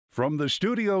From the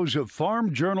studios of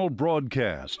Farm Journal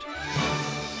Broadcast,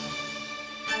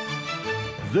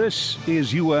 this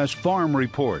is U.S. Farm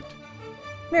Report.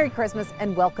 Merry Christmas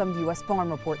and welcome to U.S. Farm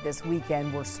Report this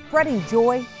weekend. We're spreading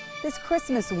joy this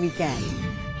Christmas weekend,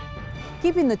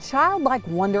 keeping the childlike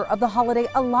wonder of the holiday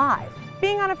alive.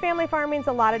 Being on a family farm means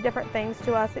a lot of different things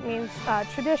to us. It means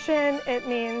tradition. It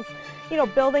means,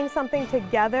 building something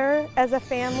together as a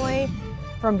family.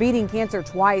 From beating cancer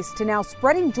twice to now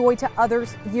spreading joy to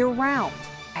others year-round.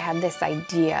 I had this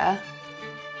idea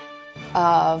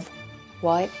of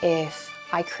what if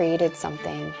I created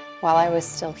something while I was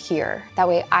still here. That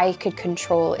way I could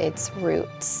control its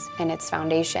roots and its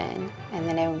foundation. And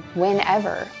then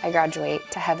whenever I graduate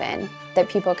to heaven, that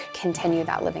people could continue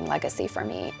that living legacy for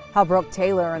me. How Brooke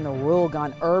Taylor and the Rural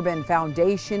Urban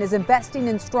Foundation is investing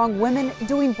in strong women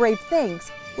doing brave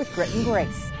things with grit and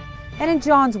grace. And in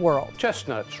John's world,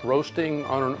 chestnuts roasting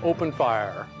on an open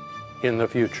fire in the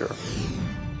future.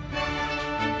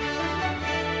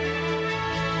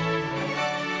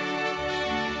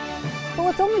 Well,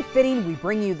 it's only fitting we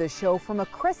bring you the show from a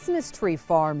Christmas tree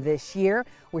farm this year.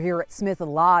 We're here at Smith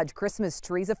Lodge Christmas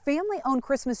Trees, a family-owned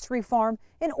Christmas tree farm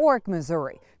in Orick,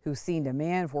 Missouri, who's seen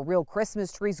demand for real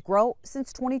Christmas trees grow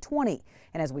since 2020.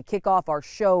 And as we kick off our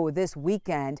show this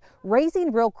weekend,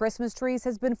 raising real Christmas trees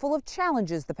has been full of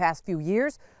challenges the past few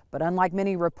years. But unlike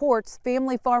many reports,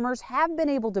 family farmers have been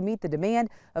able to meet the demand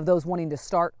of those wanting to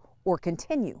start or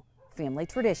continue family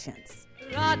traditions.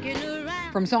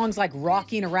 From songs like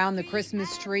Rocking Around the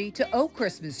Christmas Tree to Oh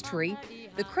Christmas Tree,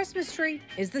 the Christmas tree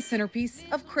is the centerpiece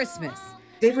of Christmas.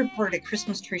 They've reported a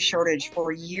Christmas tree shortage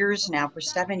for years now, for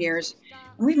 7 years,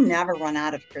 and we've never run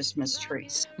out of Christmas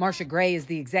trees. Marcia Gray is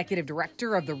the executive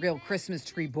director of the Real Christmas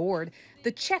Tree Board,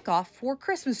 the checkoff for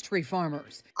Christmas tree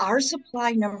farmers. Our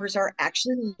supply numbers are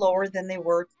actually lower than they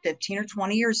were 15 or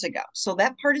 20 years ago. So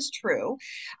that part is true,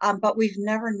 but we've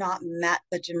never not met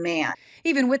the demand.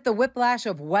 Even with the whiplash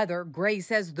of weather, Gray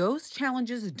says those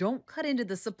challenges don't cut into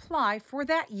the supply for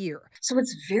that year. So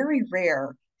it's very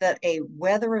rare that a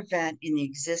weather event in the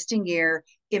existing year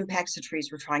impacts the trees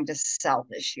we're trying to sell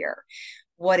this year.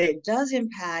 What it does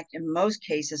impact in most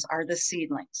cases are the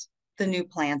seedlings, the new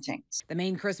plantings. The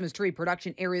main Christmas tree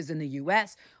production areas in the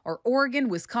U.S. are Oregon,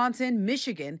 Wisconsin,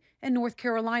 Michigan, and North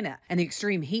Carolina. And the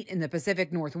extreme heat in the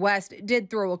Pacific Northwest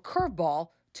did throw a curveball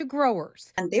to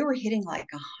growers. And they were hitting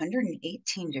like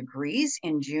 118 degrees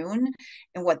in June.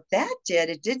 And what that did,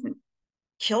 it didn't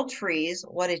kill trees.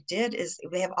 What it did is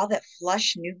they have all that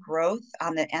flush new growth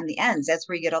on the ends. That's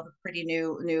where you get all the pretty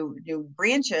new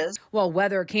branches. While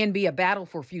weather can be a battle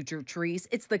for future trees,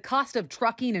 it's the cost of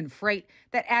trucking and freight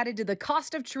that added to the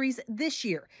cost of trees this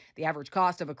year. The average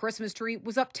cost of a Christmas tree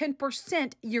was up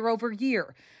 10% year over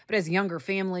year. But as younger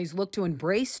families look to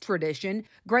embrace tradition,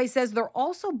 Gray says they're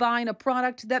also buying a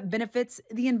product that benefits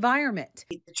the environment.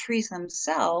 The trees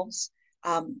themselves,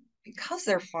 because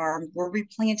they're farmed, we're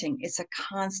replanting. It's a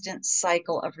constant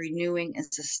cycle of renewing and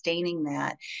sustaining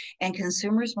that. And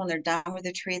consumers, when they're done with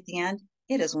the tree at the end,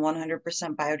 it is 100%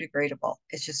 biodegradable.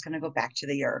 It's just going to go back to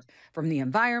the earth. From the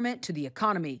environment to the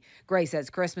economy, Gray says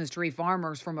Christmas tree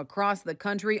farmers from across the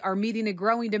country are meeting a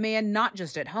growing demand not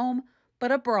just at home,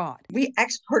 but abroad. We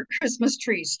export Christmas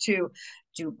trees to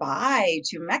Dubai,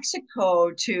 to Mexico,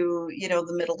 to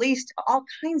the Middle East, all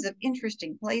kinds of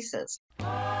interesting places.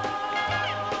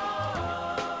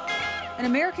 An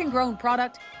American-grown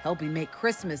product helping make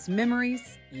Christmas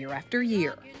memories year after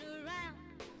year.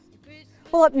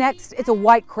 Well, up next, it's a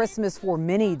white Christmas for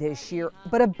many this year,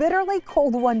 but a bitterly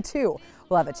cold one too.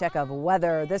 We'll have a check of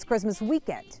weather this Christmas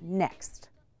weekend next.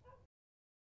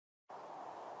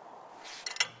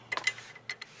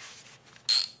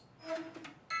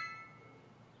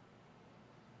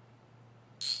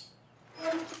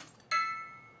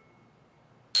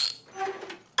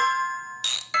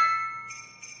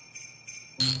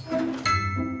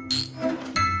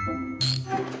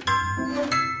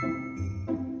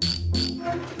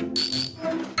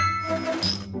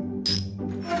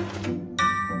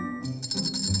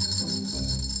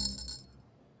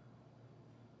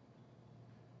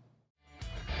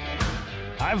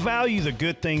 I value the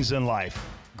good things in life.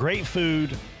 Great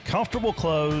food, comfortable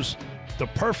clothes, the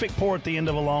perfect pour at the end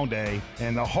of a long day,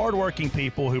 and the hardworking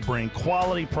people who bring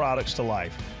quality products to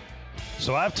life.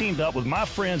 So I've teamed up with my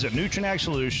friends at Nutrient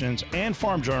Solutions and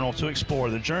Farm Journal to explore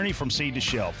the journey from seed to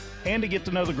shelf and to get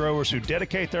to know the growers who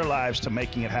dedicate their lives to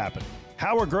making it happen.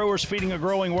 How are growers feeding a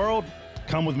growing world?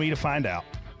 Come with me to find out.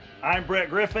 I'm Brett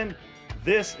Griffin.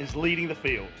 This is Leading the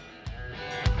Field.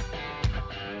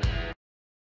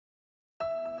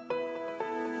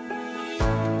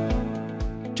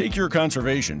 Take your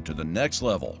conservation to the next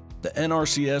level The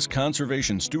NRCS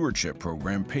Conservation Stewardship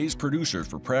Program pays producers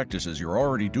for practices you're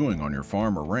already doing on your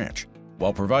farm or ranch,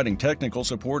 while providing technical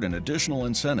support and additional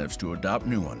incentives to adopt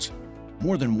new ones.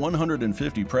 More than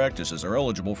 150 practices are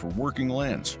eligible for working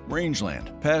lands,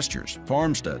 rangeland, pastures,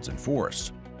 farmsteads, and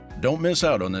forests. Don't miss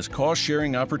out on this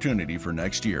cost-sharing opportunity for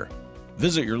next year.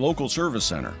 Visit your local service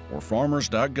center or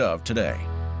farmers.gov today.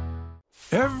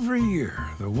 Every year,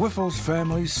 the Whiffles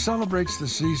family celebrates the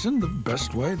season the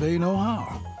best way they know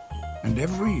how. And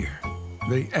every year,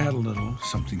 they add a little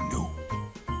something new.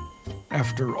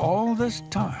 After all this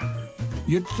time,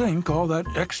 you'd think all that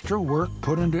extra work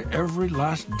put into every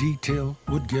last detail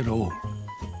would get old.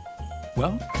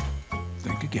 Well,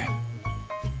 think again.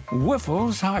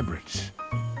 Whiffles Hybrids.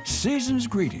 Season's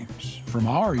greetings from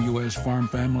our U.S. farm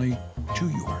family to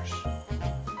yours.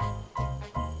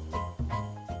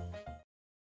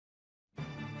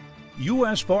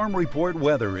 U.S. Farm Report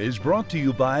weather is brought to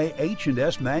you by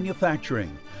H&S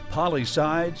Manufacturing. Poly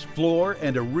sides, floor,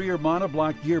 and a rear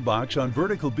monoblock gearbox on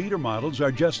vertical beater models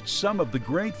are just some of the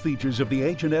great features of the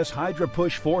H&S Hydra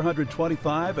Push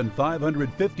 425 and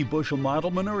 550 bushel model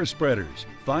manure spreaders.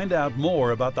 Find out more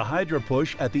about the Hydra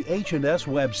Push at the H&S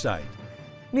website.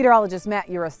 Meteorologist Matt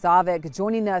Yurosavik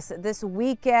joining us this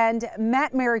weekend.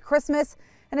 Matt, Merry Christmas,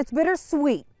 and it's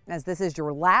bittersweet, as this is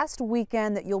your last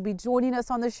weekend that you'll be joining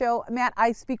us on the show. Matt,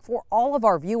 I speak for all of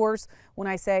our viewers when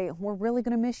I say we're really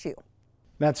going to miss you.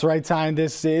 That's right, Tyne.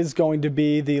 This is going to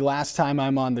be the last time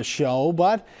I'm on the show,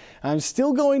 but I'm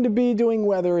still going to be doing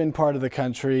weather in part of the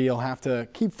country. You'll have to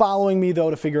keep following me, though,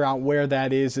 to figure out where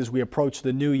that is as we approach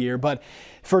the new year. But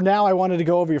for now, I wanted to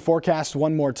go over your forecast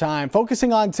one more time,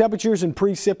 focusing on temperatures and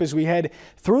precip as we head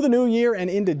through the new year and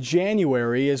into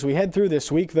January. As we head through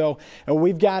this week, though,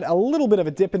 we've got a little bit of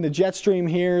a dip in the jet stream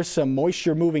here, some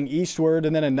moisture moving eastward,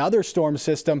 and then another storm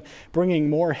system bringing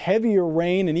more heavier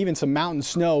rain and even some mountain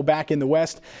snow back in the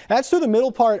west. That's through the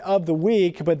middle part of the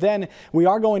week, but then we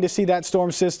are going to see that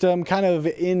storm system kind of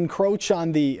encroach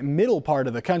on the middle part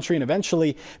of the country and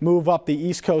eventually move up the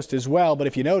east coast as well. But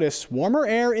if you notice, warmer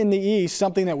air in the east,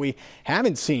 something that we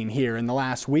haven't seen here in the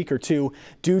last week or two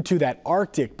due to that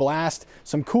Arctic blast.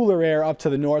 Some cooler air up to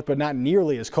the north, but not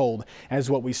nearly as cold as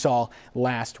what we saw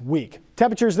last week.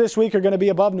 Temperatures this week are going to be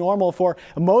above normal for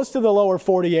most of the lower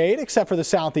 48, except for the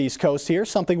southeast coast here,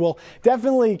 something we'll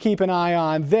definitely keep an eye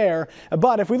on there.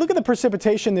 But if we look at the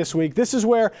precipitation this week, this is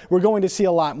where we're going to see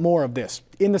a lot more of this.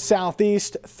 In the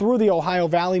southeast, through the Ohio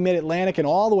Valley, mid-Atlantic, and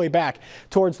all the way back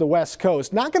towards the west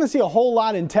coast. Not going to see a whole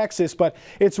lot in Texas, but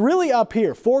it's really up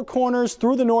here, Four Corners,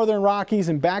 through the northern Rockies,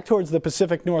 and back towards the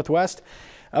Pacific Northwest.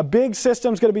 A big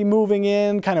system's going to be moving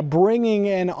in, kind of bringing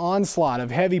an onslaught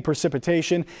of heavy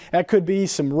precipitation. That could be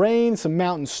some rain, some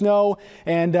mountain snow,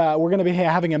 and we're going to be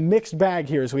having a mixed bag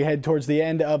here as we head towards the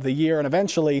end of the year, and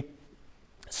eventually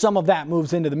some of that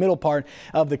moves into the middle part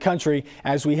of the country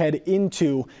as we head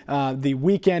into the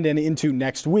weekend and into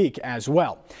next week as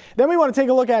well. Then we want to take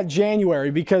a look at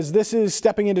January, because this is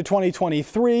stepping into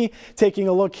 2023, taking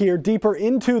a look here deeper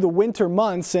into the winter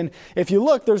months. And if you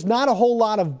look, there's not a whole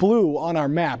lot of blue on our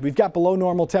map. We've got below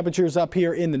normal temperatures up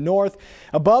here in the north,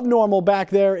 above normal back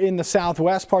there in the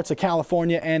southwest parts of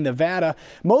California and Nevada.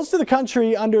 Most of the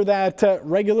country under that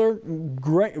regular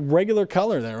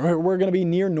color there. We're going to be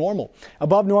near normal.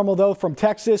 Above normal, though, from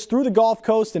Texas through the Gulf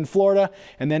Coast and Florida,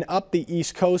 and then up the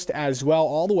East Coast as well,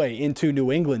 all the way into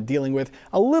New England, dealing with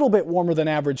a little bit warmer than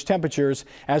average temperatures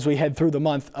as we head through the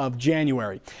month of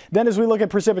January. Then as we look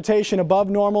at precipitation, above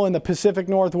normal in the Pacific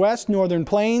Northwest, Northern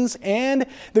Plains, and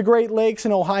the Great Lakes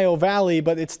and Ohio Valley,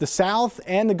 but it's the South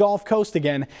and the Gulf Coast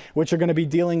again, which are going to be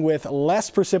dealing with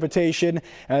less precipitation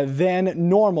than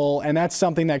normal, and that's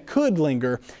something that could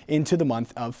linger into the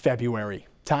month of February.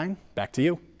 Tyne, back to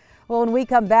you. Well, when we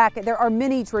come back, there are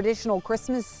many traditional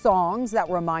Christmas songs that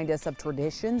remind us of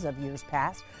traditions of years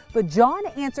past. But John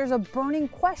answers a burning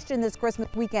question this Christmas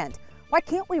weekend. Why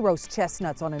can't we roast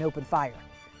chestnuts on an open fire?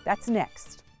 That's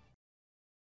next.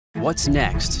 What's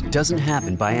next doesn't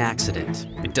happen by accident.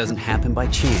 It doesn't happen by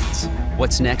chance.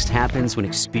 What's next happens when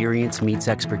experience meets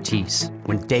expertise,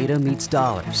 when data meets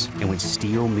dollars, and when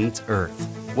steel meets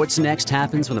earth. What's next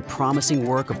happens when the promising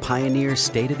work of Pioneer's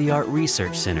state-of-the-art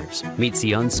research centers meets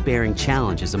the unsparing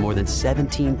challenges of more than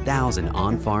 17,000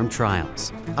 on-farm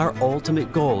trials. Our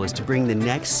ultimate goal is to bring the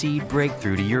next seed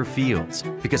breakthrough to your fields,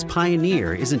 because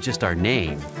Pioneer isn't just our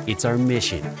name, it's our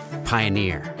mission.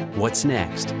 Pioneer, what's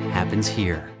next happens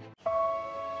here.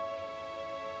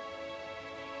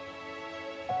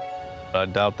 I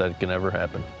doubt that can ever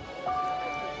happen.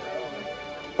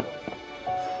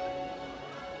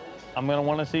 I'm gonna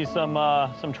want to see some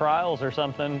trials or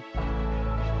something.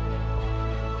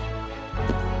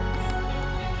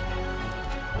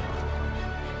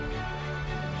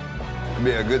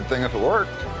 It'd be a good thing if it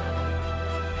worked.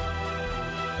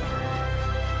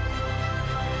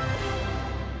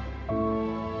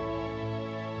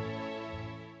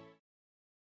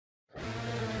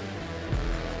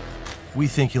 We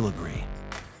think you'll agree.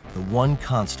 The one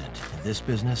constant in this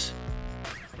business,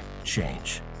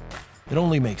 change. It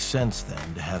only makes sense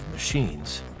then to have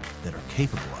machines that are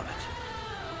capable of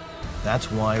it.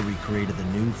 That's why we created the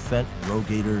new Fendt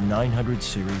Rogator 900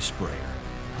 series sprayer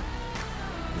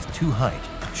with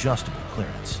 2-height adjustable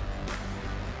clearance.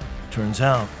 Turns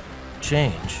out,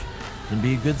 change can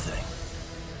be a good thing.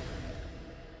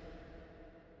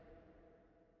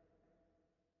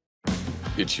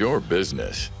 It's your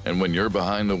business, and when you're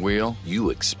behind the wheel, you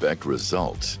expect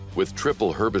results. With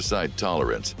triple herbicide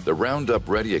tolerance, the Roundup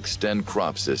Ready Extend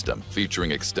crop system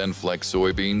featuring XtendFlex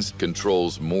soybeans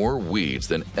controls more weeds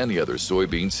than any other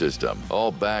soybean system,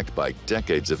 all backed by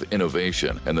decades of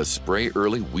innovation and the Spray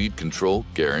Early Weed Control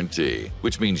Guarantee,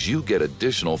 which means you get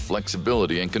additional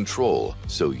flexibility and control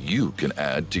so you can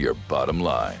add to your bottom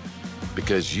line.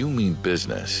 Because you mean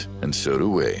business, and so do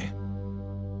we.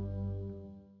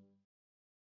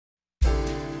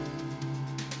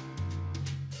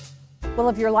 Well,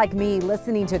 if you're like me,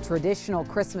 listening to traditional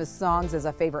Christmas songs is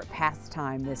a favorite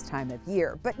pastime this time of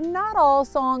year. But not all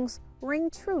songs ring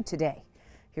true today.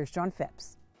 Here's John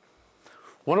Phipps.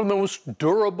 One of the most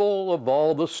durable of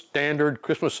all the standard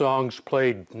Christmas songs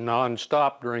played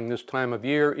nonstop during this time of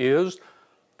year is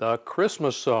the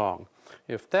Christmas song.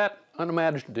 If that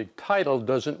unimaginative title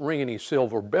doesn't ring any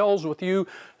silver bells with you,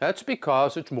 that's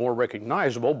because it's more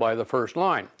recognizable by the first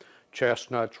line,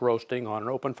 chestnuts roasting on an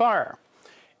open fire.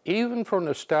 Even for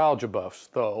nostalgia buffs,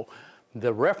 though,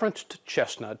 the reference to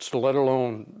chestnuts, let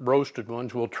alone roasted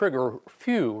ones, will trigger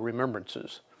few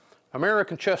remembrances.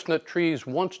 American chestnut trees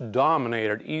once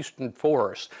dominated eastern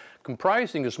forests,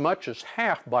 comprising as much as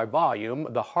half by volume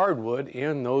the hardwood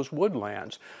in those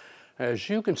woodlands. As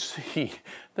you can see,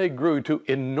 they grew to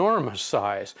enormous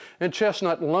size, and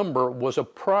chestnut lumber was a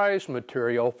prized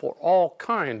material for all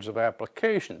kinds of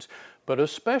applications, but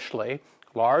especially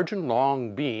large and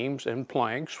long beams and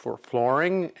planks for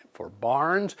flooring, for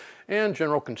barns, and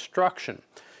general construction.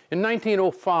 In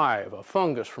 1905, a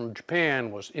fungus from Japan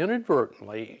was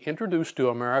inadvertently introduced to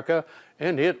America,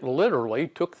 and it literally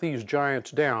took these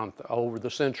giants down over the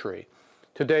century.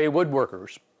 Today,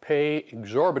 woodworkers pay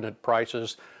exorbitant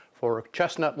prices for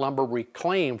chestnut lumber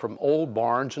reclaimed from old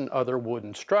barns and other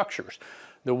wooden structures.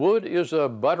 The wood is a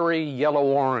buttery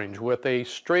yellow-orange with a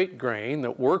straight grain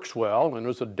that works well and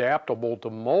is adaptable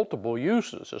to multiple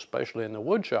uses, especially in the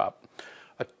wood shop.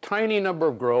 A tiny number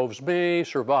of groves may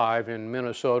survive in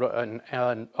Minnesota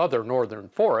and other northern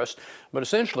forests, but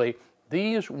essentially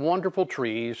these wonderful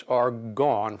trees are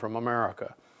gone from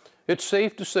America. It's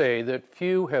safe to say that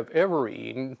few have ever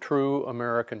eaten true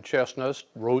American chestnuts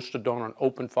roasted on an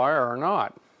open fire or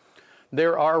not.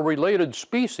 There are related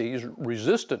species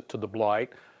resistant to the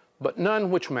blight, but none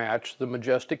which match the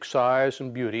majestic size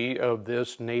and beauty of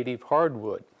this native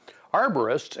hardwood.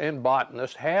 Arborists and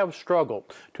botanists have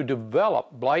struggled to develop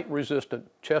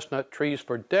blight-resistant chestnut trees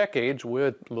for decades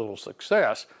with little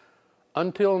success,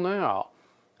 until now.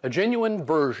 A genuine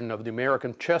version of the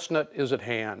American chestnut is at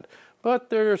hand, but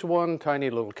there's one tiny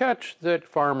little catch that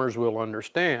farmers will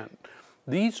understand.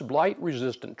 These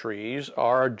blight-resistant trees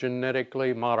are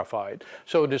genetically modified,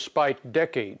 so despite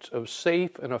decades of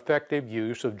safe and effective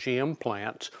use of GM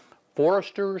plants,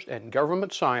 foresters and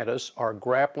government scientists are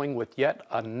grappling with yet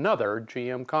another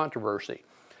GM controversy.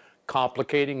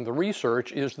 Complicating the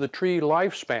research is the tree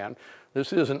lifespan.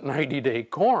 This isn't 90-day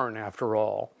corn, after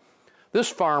all. This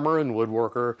farmer and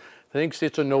woodworker thinks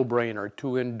it's a no-brainer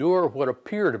to endure what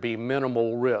appear to be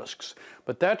minimal risks,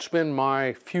 but that's been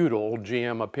my feudal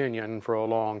GM opinion for a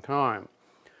long time.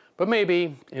 But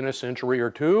maybe in a century or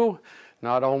two,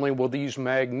 not only will these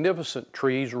magnificent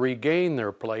trees regain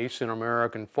their place in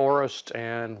American forests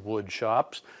and wood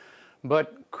shops,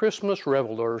 but Christmas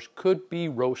revelers could be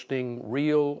roasting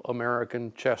real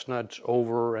American chestnuts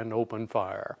over an open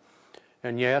fire.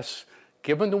 And yes,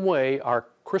 given the way our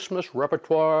Christmas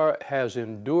repertoire has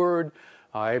endured,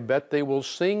 I bet they will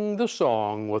sing the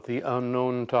song with the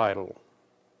unknown title.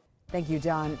 Thank you,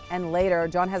 John. And later,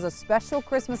 John has a special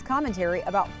Christmas commentary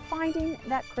about finding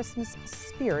that Christmas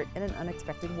spirit in an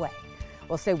unexpected way.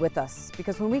 Well, stay with us,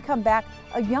 because when we come back,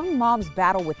 a young mom's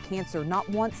battle with cancer not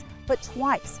once, but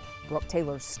twice. Brooke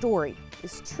Taylor's story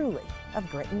is truly of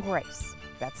grit and grace.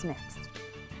 That's next.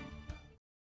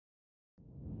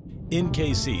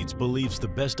 NK Seeds believes the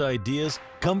best ideas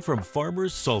come from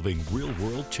farmers solving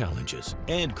real-world challenges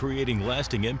and creating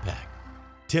lasting impact.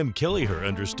 Tim Kelleher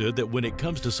understood that when it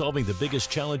comes to solving the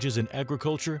biggest challenges in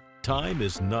agriculture, time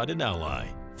is not an ally.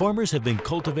 Farmers have been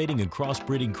cultivating and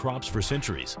crossbreeding crops for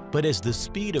centuries, but as the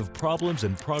speed of problems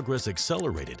and progress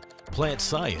accelerated, plant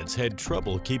science had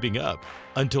trouble keeping up.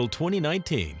 Until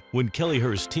 2019, when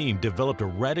Kelleher's team developed a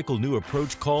radical new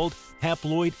approach called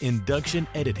haploid induction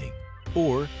editing,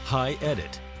 or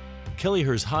HiEdit.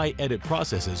 Kelleher's HiEdit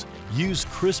processes use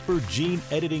CRISPR gene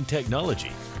editing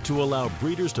technology to allow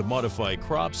breeders to modify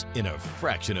crops in a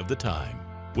fraction of the time.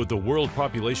 With the world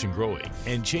population growing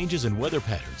and changes in weather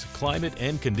patterns, climate,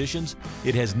 and conditions,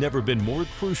 it has never been more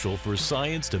crucial for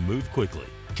science to move quickly.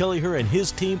 Kelleher and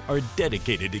his team are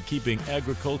dedicated to keeping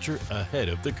agriculture ahead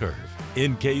of the curve.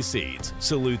 NK Seeds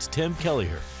salutes Tim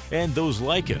Kelleher and those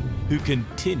like him who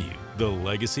continue the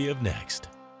legacy of Next.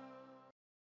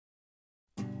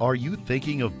 Are you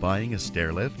thinking of buying a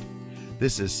stair lift?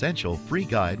 This essential free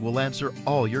guide will answer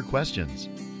all your questions.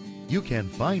 You can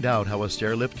find out how a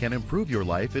stair lift can improve your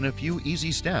life in a few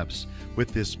easy steps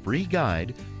with this free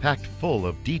guide packed full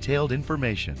of detailed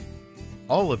information.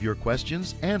 All of your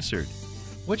questions answered.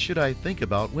 What should I think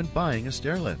about when buying a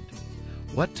stair lift?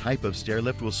 What type of stair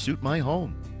lift will suit my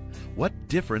home? What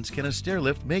difference can a stair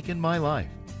lift make in my life?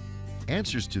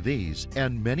 Answers to these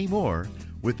and many more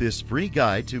with this free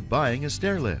guide to buying a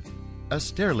stair lift. A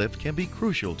stair lift can be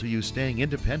crucial to you staying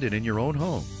independent in your own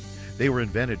home. They were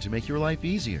invented to make your life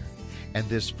easier, and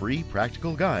this free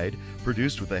practical guide,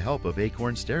 produced with the help of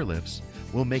Acorn Stair Lifts,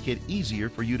 will make it easier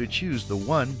for you to choose the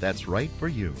one that's right for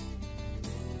you.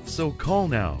 So call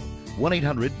now,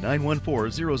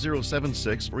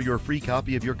 1-800-914-0076 for your free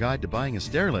copy of your guide to buying a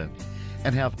stair lift,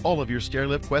 and have all of your stair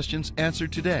lift questions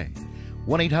answered today.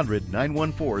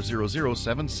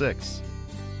 1-800-914-0076.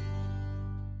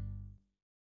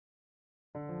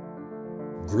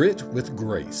 Grit with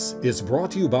Grace is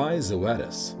brought to you by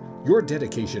Zoetis. Your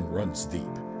dedication runs deep,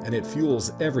 and it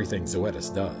fuels everything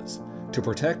Zoetis does. To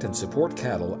protect and support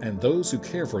cattle and those who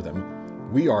care for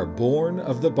them, we are born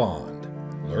of the bond.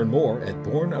 Learn more at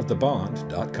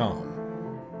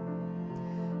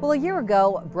bornofthebond.com. Well, a year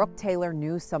ago, Brooke Taylor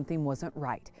knew something wasn't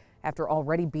right. After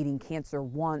already beating cancer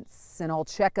once and all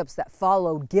checkups that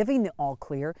followed giving the all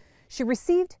clear, she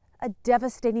received a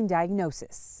devastating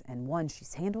diagnosis, and one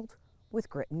she's handled with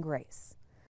grit and grace.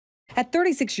 At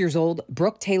 36 years old,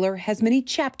 Brooke Taylor has many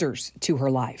chapters to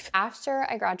her life. After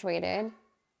I graduated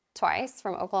twice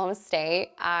from Oklahoma State,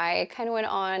 I kind of went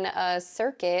on a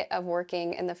circuit of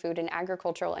working in the food and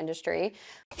agricultural industry.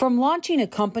 From launching a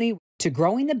company to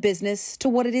growing the business to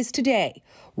what it is today,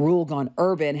 Rural Gone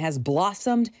Urban has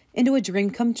blossomed into a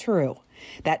dream come true.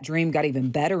 That dream got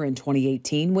even better in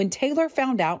 2018 when Taylor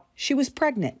found out she was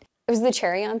pregnant. It was the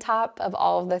cherry on top of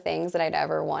all of the things that I'd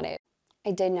ever wanted. I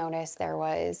did notice there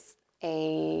was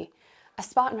a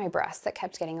spot in my breast that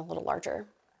kept getting a little larger.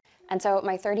 And so at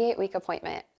my 38-week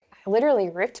appointment, I literally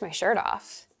ripped my shirt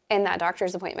off in that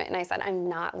doctor's appointment, and I said, I'm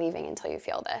not leaving until you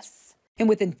feel this. And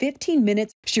within 15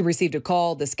 minutes, she received a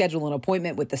call to schedule an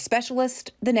appointment with the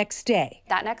specialist the next day.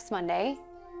 That next Monday,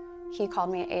 he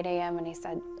called me at 8 a.m. and he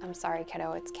said, I'm sorry,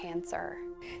 kiddo, it's cancer.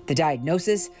 The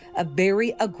diagnosis, a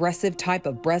very aggressive type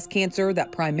of breast cancer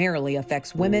that primarily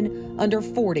affects women under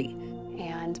 40.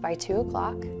 And by 2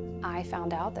 o'clock, I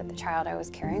found out that the child I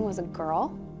was carrying was a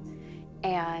girl,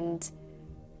 and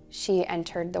she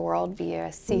entered the world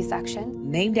via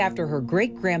C-section. Named after her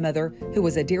great-grandmother, who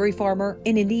was a dairy farmer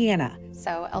in Indiana.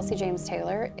 So Elsie James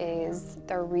Taylor is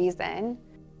the reason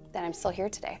that I'm still here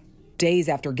today. Days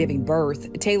after giving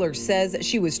birth, Taylor says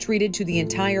she was treated to the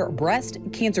entire breast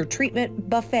cancer treatment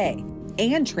buffet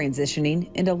and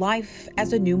transitioning into life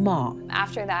as a new mom.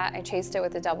 After that, I chased it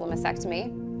with a double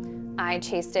mastectomy. I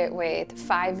chased it with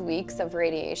 5 weeks of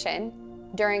radiation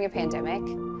during a pandemic.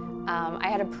 I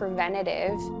had a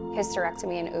preventative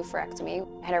hysterectomy and oophorectomy.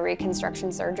 I had a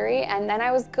reconstruction surgery, and then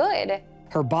I was good.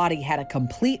 Her body had a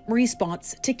complete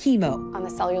response to chemo. On the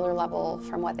cellular level,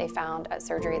 from what they found at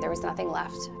surgery, there was nothing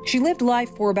left. She lived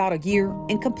life for about a year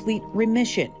in complete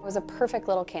remission. I was a perfect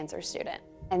little cancer student.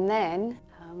 And then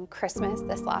Christmas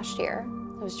this last year,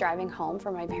 I was driving home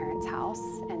from my parents' house,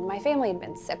 and my family had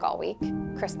been sick all week.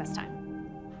 Christmas time,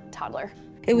 toddler.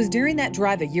 It was during that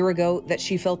drive a year ago that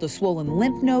she felt a swollen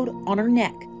lymph node on her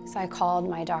neck. So I called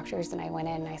my doctors and I went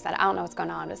in and I said, I don't know what's going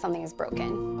on, but something is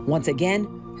broken. Once again,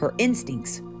 her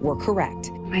instincts were correct.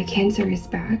 My cancer is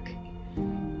back,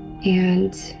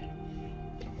 and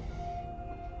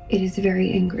it is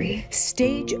very angry.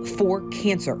 Stage 4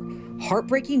 cancer.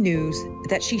 Heartbreaking news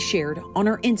that she shared on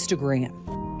her Instagram.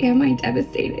 Am I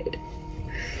devastated?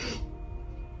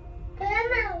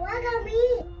 Grandma, look at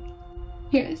me.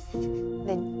 Yes.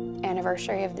 The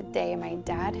anniversary of the day my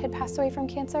dad had passed away from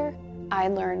cancer, I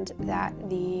learned that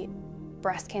the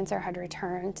breast cancer had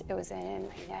returned. It was in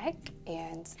my neck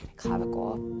and my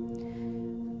clavicle,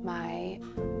 my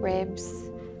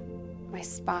ribs, my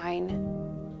spine,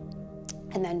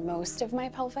 and then most of my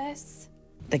pelvis.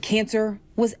 The cancer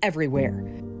was everywhere.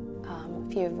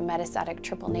 If you have metastatic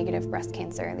triple-negative breast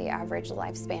cancer, the average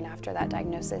lifespan after that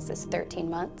diagnosis is 13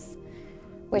 months,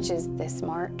 which is this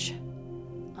March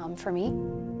for me.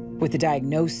 With the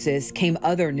diagnosis came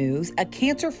other news, a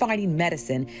cancer-fighting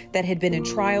medicine that had been in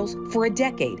trials for a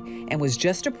decade and was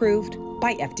just approved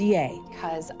by FDA.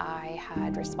 Because I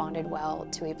had responded well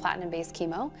to a platinum-based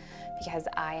chemo, because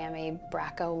I am a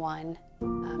BRCA1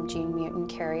 gene mutant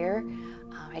carrier,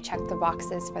 I checked the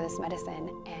boxes for this medicine,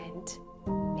 and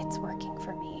it's working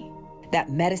for me. That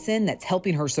medicine that's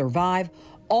helping her survive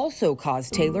also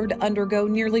caused Taylor to undergo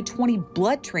nearly 20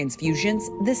 blood transfusions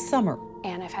this summer.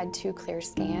 And I've had 2 clear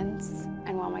scans,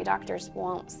 and while my doctors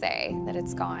won't say that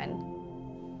it's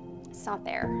gone, it's not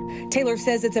there. Taylor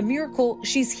says it's a miracle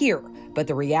she's here, but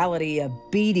the reality of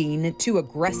beating 2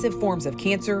 aggressive forms of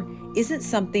cancer isn't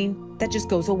something that just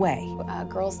goes away.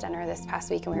 Girls' dinner this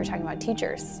past week, and we were talking about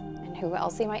teachers and who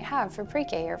else they might have for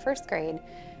pre-K or first grade.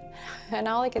 And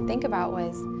all I could think about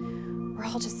was, they're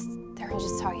all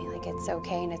just talking like it's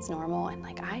okay and it's normal, and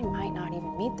like I might not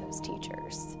even meet those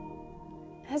teachers.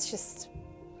 It's just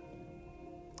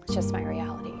my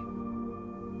reality.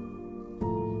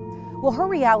 Well, her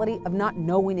reality of not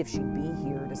knowing if she'd be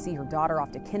here to see her daughter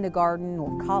off to kindergarten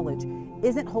or college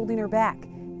isn't holding her back.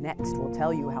 Next, we'll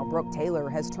tell you how Brooke Taylor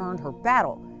has turned her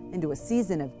battle into a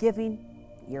season of giving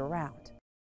year-round.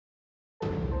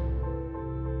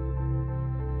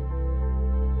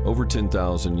 Over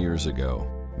 10,000 years ago,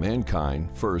 mankind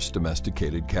first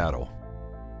domesticated cattle.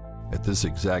 At this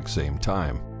exact same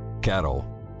time, cattle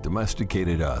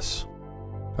domesticated us.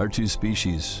 Our 2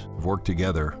 species have worked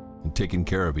together and taken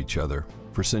care of each other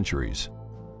for centuries.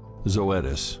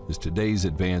 Zoetis is today's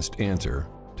advanced answer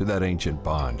to that ancient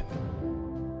bond.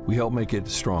 We help make it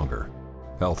stronger,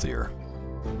 healthier,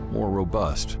 more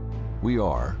robust. We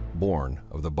are born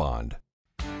of the bond.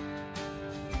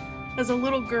 As a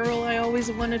little girl, I always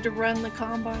wanted to run the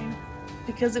combine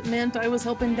because it meant I was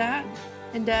helping Dad.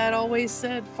 And Dad always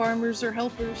said farmers are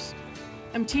helpers.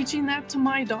 I'm teaching that to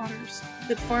my daughters,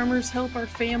 that farmers help our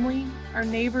family, our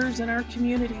neighbors, and our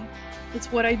community.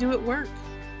 It's what I do at work.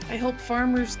 I help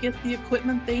farmers get the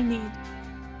equipment they need.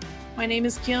 My name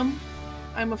is Kim,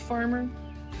 I'm a farmer,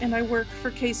 and I work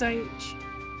for Case IH.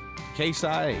 Case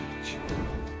IH,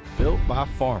 built by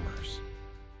farmers.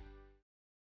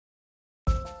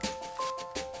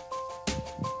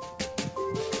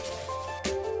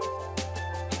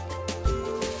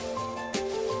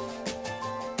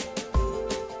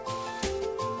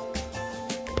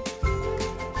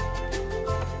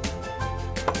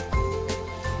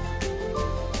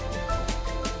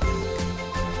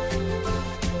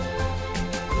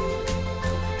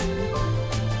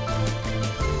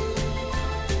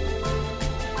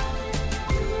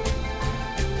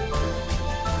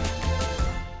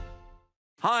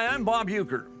 Hi, I'm Bob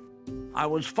Uecker. I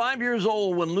was 5 years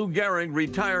old when Lou Gehrig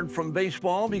retired from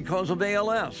baseball because of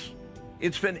ALS.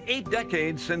 It's been 8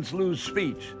 decades since Lou's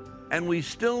speech, and we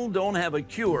still don't have a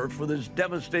cure for this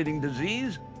devastating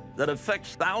disease that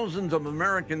affects thousands of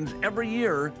Americans every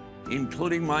year,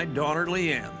 including my daughter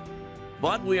Leanne.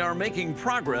 But we are making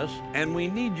progress, and we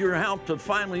need your help to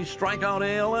finally strike out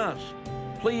ALS.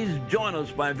 Please join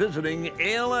us by visiting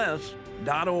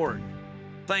ALS.org.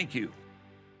 Thank you.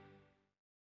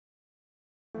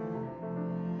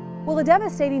 Well, a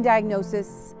devastating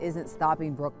diagnosis isn't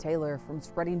stopping Brooke Taylor from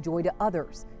spreading joy to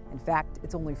others. In fact,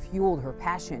 it's only fueled her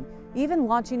passion, even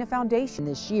launching a foundation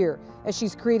this year as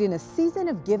she's creating a season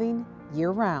of giving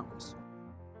year-round.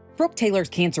 Brooke Taylor's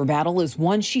cancer battle is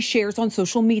one she shares on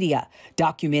social media,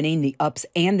 documenting the ups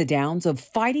and the downs of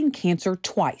fighting cancer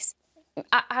twice.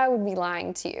 I would be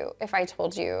lying to you if I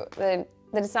told you that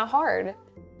it's not hard.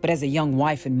 But as a young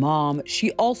wife and mom,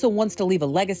 she also wants to leave a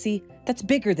legacy that's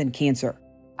bigger than cancer.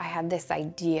 I had this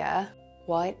idea,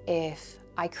 what if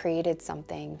I created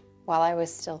something while I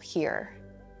was still here?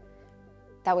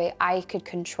 That way I could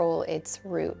control its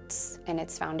roots and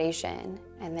its foundation,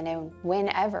 and then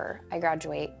whenever I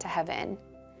graduate to heaven,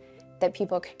 that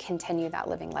people could continue that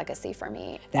living legacy for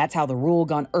me. That's how the Rural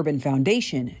Gone Urban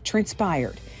Foundation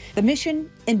transpired. The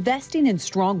mission, investing in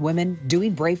strong women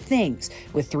doing brave things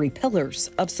with 3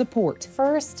 pillars of support.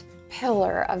 First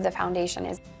pillar of the foundation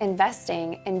is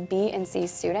investing in B and C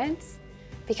students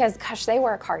because, gosh, they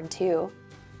work hard too.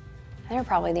 They're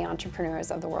probably the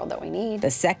entrepreneurs of the world that we need. The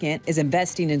second is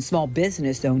investing in small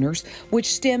business owners,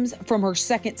 which stems from her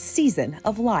second season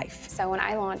of life. So when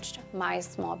I launched my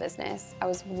small business, I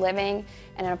was living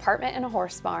in an apartment in a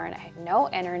horse barn. I had no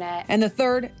internet. And the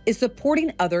third is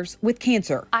supporting others with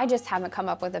cancer. I just haven't come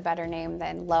up with a better name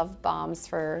than Love Bombs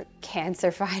for Cancer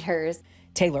Fighters.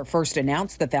 Taylor first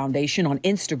announced the foundation on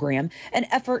Instagram, an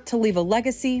effort to leave a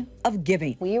legacy of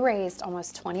giving. We raised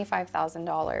almost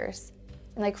 $25,000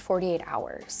 in like 48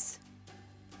 hours.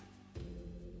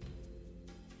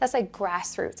 That's like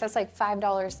grassroots. That's like $5,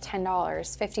 $10,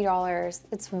 $50.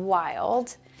 It's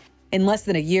wild. In less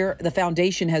than a year, the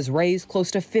foundation has raised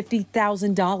close to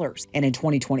 $50,000. And in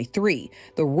 2023,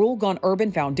 the Rural Gone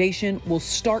Urban Foundation will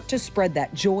start to spread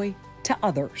that joy to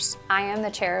others. I am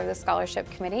the chair of the scholarship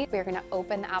committee. We're going to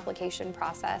open the application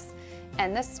process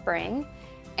in the spring,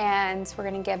 and we're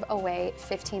going to give away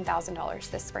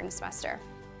 $15,000 this spring semester.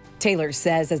 Taylor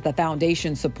says as the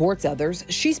foundation supports others,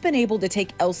 she's been able to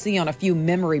take Elsie on a few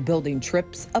memory-building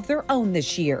trips of their own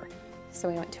this year. So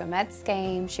we went to a Mets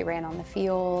game, she ran on the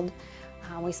field,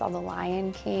 we saw the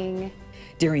Lion King.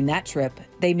 During that trip,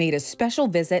 they made a special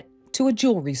visit to a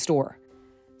jewelry store.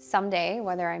 Someday,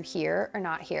 whether I'm here or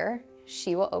not here,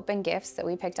 she will open gifts that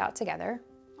we picked out together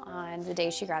on the day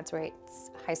she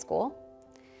graduates high school,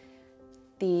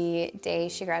 the day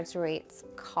she graduates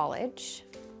college,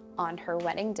 on her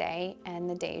wedding day, and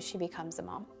the day she becomes a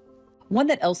mom. One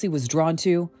that Elsie was drawn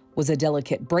to was a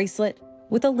delicate bracelet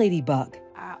with a ladybug.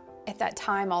 At that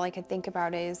time, all I could think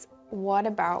about is, what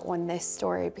about when this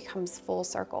story becomes full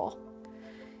circle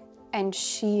and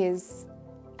she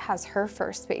has her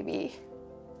first baby?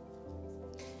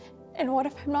 And what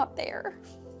if I'm not there?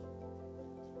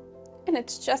 And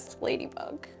it's just a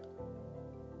ladybug.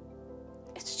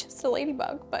 It's just a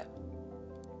ladybug, but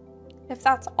if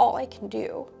that's all I can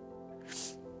do,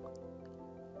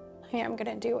 I am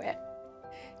gonna do it.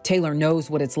 Taylor knows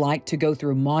what it's like to go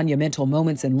through monumental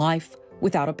moments in life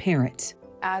without a parent.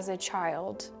 As a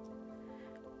child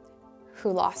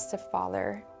who lost a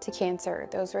father to cancer,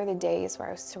 those were the days where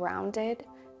I was surrounded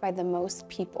by the most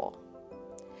people.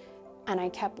 And I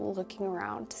kept looking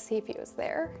around to see if he was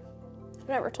there. I've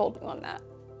never told anyone that.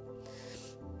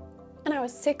 And I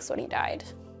was 6 when he died.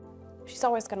 She's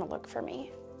always gonna look for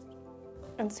me.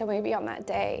 And so maybe on that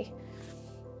day,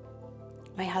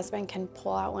 my husband can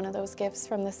pull out one of those gifts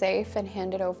from the safe and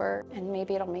hand it over, and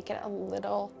maybe it'll make it a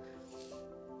little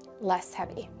less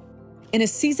heavy. In a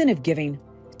season of giving,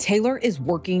 Taylor is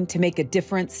working to make a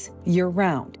difference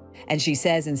year-round. And she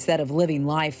says instead of living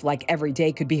life like every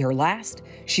day could be her last,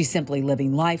 she's simply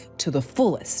living life to the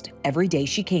fullest every day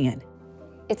she can.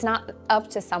 It's not up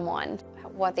to someone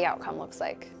what the outcome looks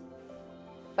like,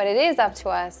 but it is up to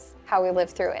us how we live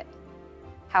through it,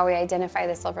 how we identify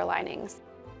the silver linings.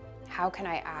 How can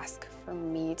I ask for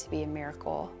me to be a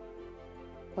miracle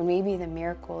when maybe the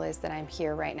miracle is that I'm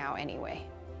here right now anyway?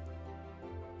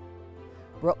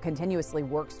 Brooke continuously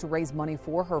works to raise money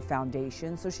for her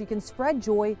foundation so she can spread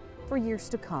joy for years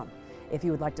to come. If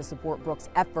you would like to support Brooke's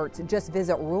efforts, just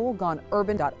visit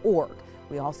ruralgoneurban.org.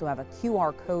 We also have a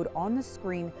QR code on the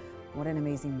screen. What an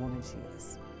amazing woman she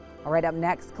is. All right, up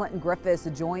next, Clinton Griffiths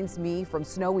joins me from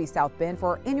snowy South Bend for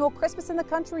our annual Christmas in the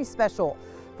Country special.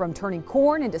 From turning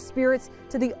corn into spirits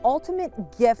to the ultimate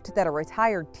gift that a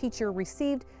retired teacher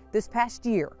received this past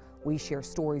year, we share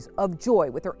stories of joy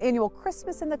with our annual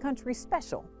Christmas in the Country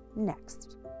special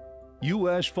next.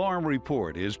 U.S. Farm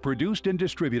Report is produced and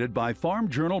distributed by Farm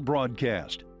Journal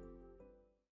Broadcast.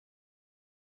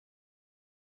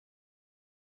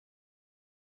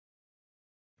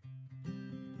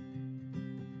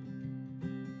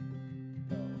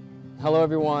 Hello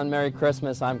everyone, Merry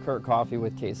Christmas. I'm Kurt Coffey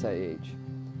with Case IH.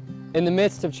 In the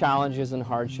midst of challenges and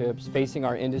hardships facing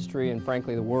our industry and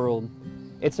frankly the world,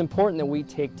 it's important that we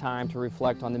take time to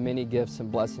reflect on the many gifts and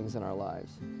blessings in our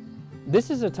lives. This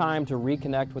is a time to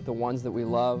reconnect with the ones that we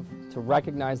love, to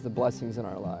recognize the blessings in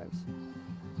our lives.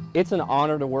 It's an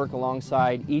honor to work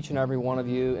alongside each and every one of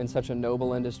you in such a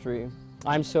noble industry.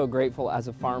 I'm so grateful as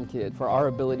a farm kid for our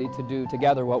ability to do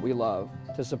together what we love,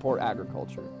 to support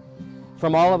agriculture.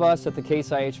 From all of us at the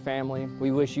Case IH family, we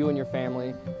wish you and your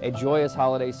family a joyous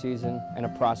holiday season and a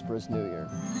prosperous new year.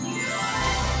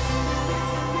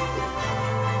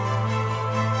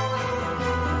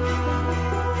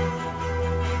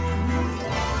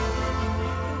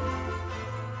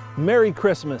 Merry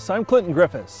Christmas. I'm Clinton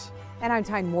Griffiths. And I'm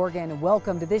Tyne Morgan.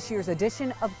 Welcome to this year's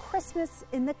edition of Christmas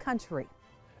in the Country.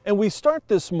 And we start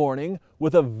this morning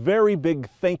with a very big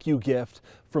thank you gift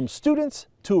from students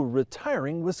to a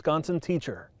retiring Wisconsin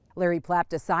teacher. Larry Plapp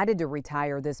decided to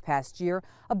retire this past year,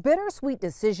 a bittersweet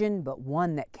decision, but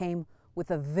one that came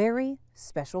with a very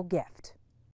special gift.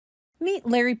 Meet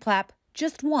Larry Plapp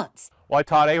just once. Well, I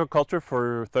taught agriculture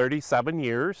for 37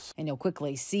 years. And you'll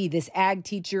quickly see this ag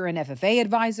teacher and FFA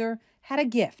advisor had a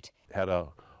gift. Had a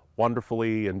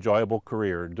wonderfully enjoyable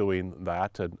career doing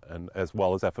that, and as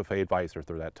well as FFA advisor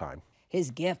through that time.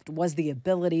 His gift was the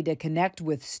ability to connect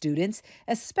with students,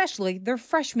 especially their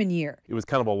freshman year. It was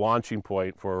kind of a launching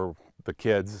point for the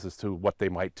kids as to what they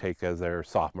might take as their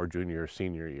sophomore, junior, or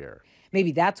senior year.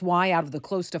 Maybe that's why out of the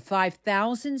close to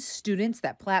 5,000 students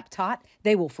that Plapp taught,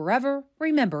 they will forever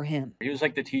remember him. He was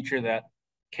like the teacher that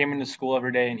came into school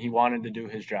every day and he wanted to do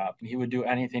his job. He would do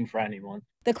anything for anyone.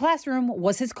 The classroom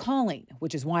was his calling,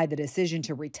 which is why the decision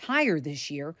to retire this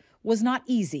year was not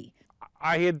easy.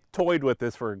 I had toyed with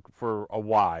this for a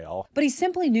while. But he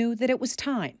simply knew that it was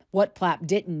time. What Plapp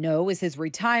didn't know is his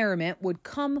retirement would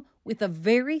come with a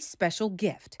very special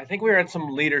gift. I think we were at some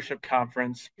leadership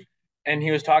conference and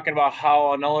he was talking about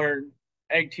how another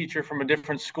ag teacher from a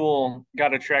different school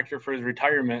got a tractor for his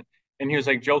retirement. And he was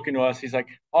like joking to us. He's like,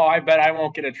 oh, I bet I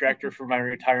won't get a tractor for my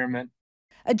retirement.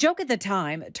 A joke at the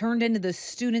time turned into the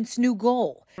student's new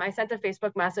goal. I sent a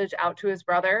Facebook message out to his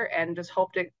brother and just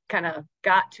hoped it kind of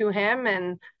got to him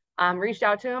and reached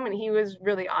out to him, and he was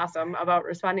really awesome about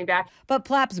responding back. But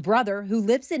Plapp's brother, who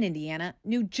lives in Indiana,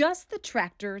 knew just the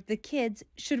tractor the kids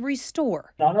should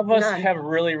restore. None of us have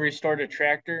really restored a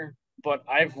tractor, but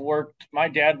my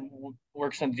dad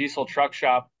works in a diesel truck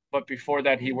shop, but before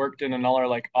that he worked in another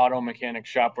like auto mechanic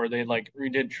shop where they like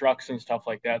redid trucks and stuff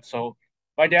like that. So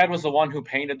my dad was the one who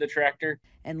painted the tractor.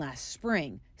 And last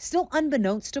spring, still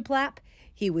unbeknownst to Plapp,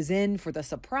 he was in for the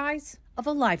surprise of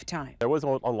a lifetime. There was a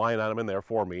line item in there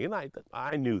for me, and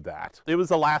I knew that. It was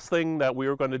the last thing that we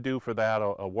were going to do for that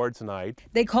awards night.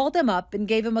 They called him up and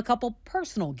gave him a couple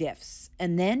personal gifts.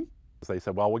 And then they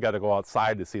said, well, we got to go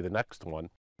outside to see the next one.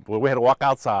 Well, we had to walk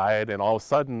outside, and all of a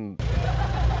sudden,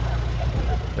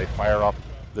 they fire up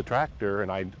the tractor,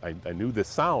 and I knew this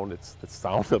sound. It's the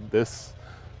sound of this,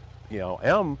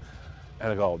 M,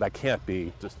 and I go, that can't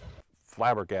be. Just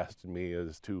flabbergasted me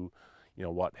as to,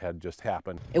 what had just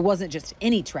happened. It wasn't just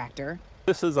any tractor.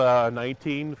 This is a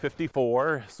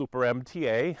 1954 Super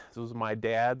MTA. This was my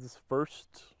dad's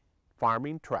first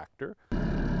farming tractor.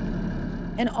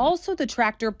 And also the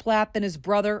tractor Plapp and his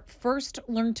brother first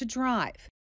learned to drive.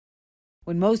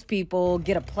 When most people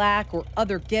get a plaque or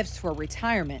other gifts for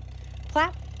retirement,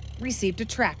 Plapp received a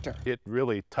tractor. It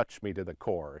really touched me to the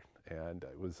core, and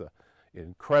it was an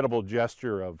incredible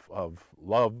gesture of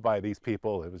love by these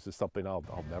people. It was just something I'll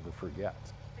never forget.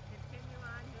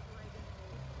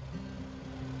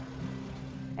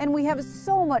 And we have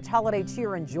so much holiday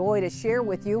cheer and joy to share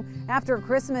with you. After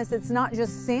Christmas, it's not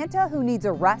just Santa who needs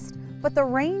a rest, but the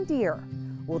reindeer.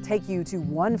 We'll take you to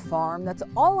one farm that's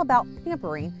all about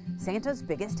pampering Santa's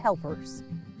biggest helpers.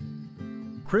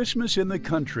 Christmas in the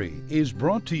Country is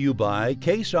brought to you by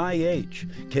Case IH.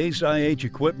 Case IH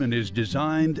equipment is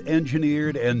designed,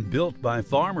 engineered, and built by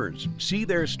farmers. See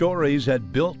their stories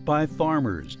at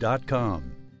builtbyfarmers.com.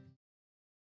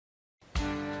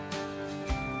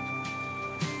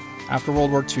 After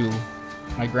World War II,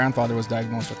 my grandfather was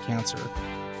diagnosed with cancer,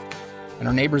 and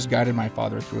our neighbors guided my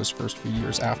father through his first few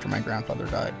years after my grandfather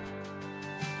died.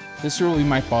 This year will be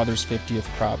my father's 50th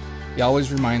crop. He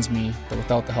always reminds me that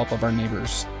without the help of our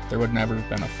neighbors, there would never have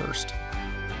been a first.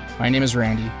 My name is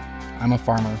Randy. I'm a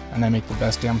farmer, and I make the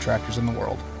best damn tractors in the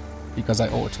world because I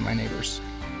owe it to my neighbors.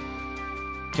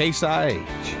 Case IH,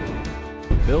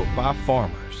 built by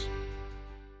farmers.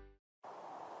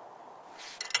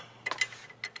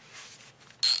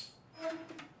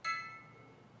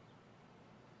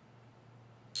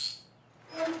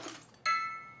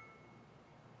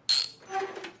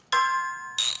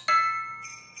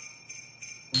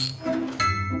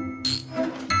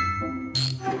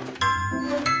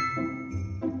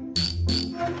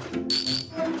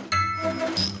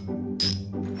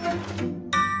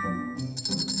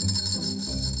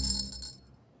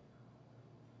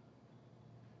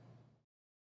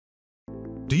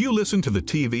 Do you listen to the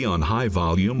TV on high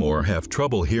volume or have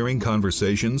trouble hearing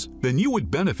conversations? Then you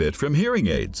would benefit from hearing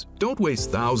aids. Don't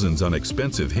waste thousands on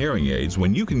expensive hearing aids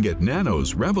when you can get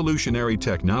Nano's revolutionary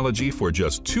technology for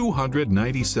just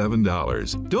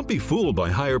 $297. Don't be fooled by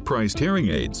higher-priced hearing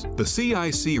aids. The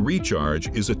CIC Recharge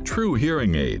is a true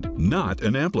hearing aid, not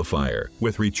an amplifier.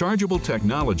 With rechargeable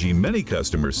technology many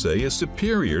customers say is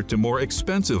superior to more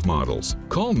expensive models.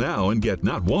 Call now and get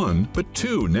not one, but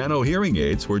two Nano hearing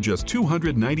aids for just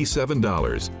 $297.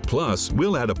 $297. Plus,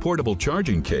 we'll add a portable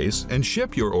charging case and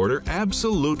ship your order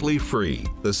absolutely free.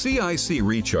 The CIC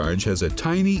Recharge has a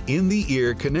tiny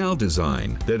in-the-ear canal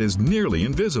design that is nearly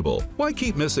invisible. Why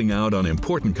keep missing out on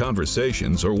important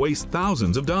conversations or waste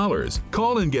thousands of dollars?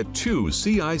 Call and get 2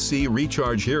 CIC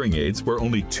Recharge hearing aids for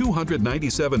only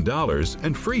 $297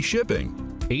 and free shipping.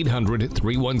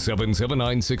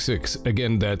 800-317-7966.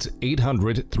 Again, that's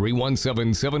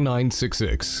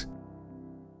 800-317-7966.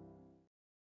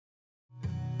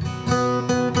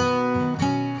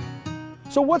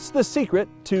 So what's the secret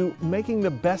to making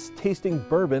the best tasting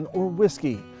bourbon or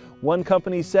whiskey? One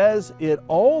company says it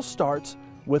all starts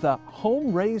with a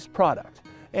home-raised product.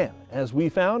 And as we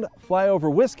found,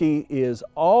 Flyover Whiskey is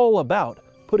all about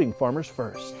putting farmers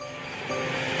first.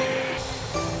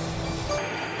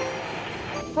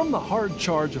 From the hard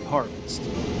charge of harvest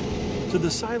to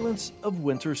the silence of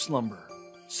winter slumber,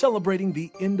 celebrating the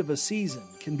end of a season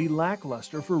can be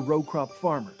lackluster for row crop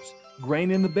farmers. Grain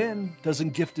in the bin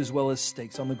doesn't gift as well as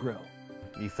steaks on the grill.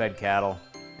 You fed cattle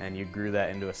and you grew that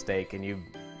into a steak and you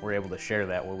were able to share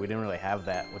that. Well, we didn't really have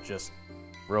that with just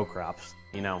row crops.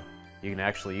 You know, you can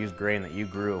actually use grain that you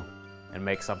grew and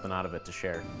make something out of it to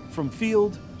share. From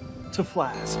field to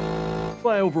flask,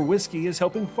 Flyover Whiskey is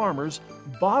helping farmers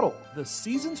bottle the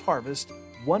season's harvest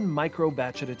one micro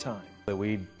batch at a time.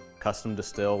 We custom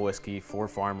distill whiskey for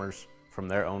farmers from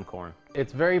their own corn.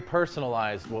 It's very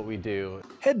personalized what we do.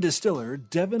 Head distiller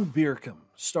Devin Biercombe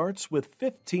starts with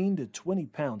 15 to 20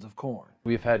 pounds of corn.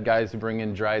 We've had guys who bring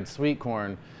in dried sweet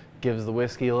corn, gives the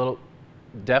whiskey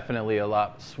definitely a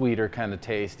lot sweeter kind of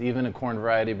taste. Even a corn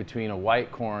variety between a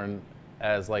white corn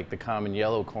as like the common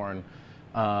yellow corn.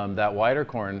 That whiter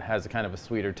corn has a kind of a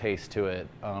sweeter taste to it.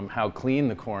 How clean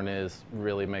the corn is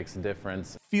really makes a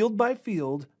difference. Field by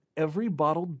field, every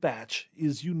bottled batch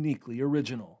is uniquely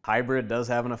original. Hybrid does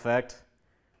have an effect.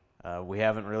 We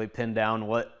haven't really pinned down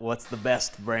what's the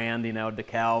best brand, you know,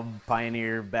 DeKalb,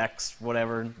 Pioneer, Beck's,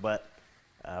 whatever, but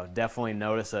definitely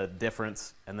notice a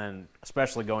difference. And then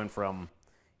especially going from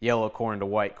yellow corn to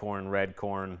white corn, red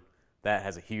corn, that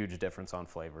has a huge difference on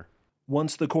flavor.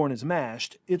 Once the corn is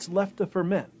mashed, it's left to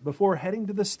ferment before heading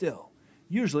to the still.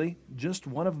 Usually just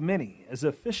one of many, as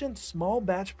efficient small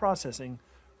batch processing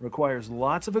requires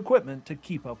lots of equipment to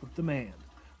keep up with demand.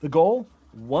 The goal?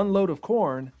 1 load of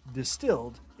corn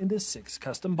distilled into 6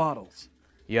 custom bottles.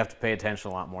 You have to pay attention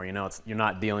a lot more. You know, you're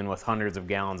not dealing with hundreds of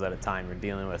gallons at a time. You're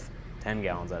dealing with 10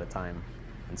 gallons at a time.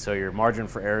 And so your margin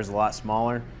for error is a lot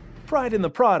smaller. Pride in the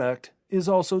product is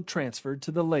also transferred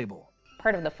to the label.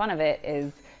 Part of the fun of it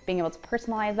is being able to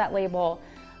personalize that label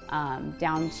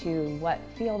down to what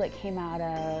field it came out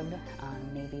of,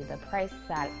 maybe the price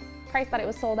that it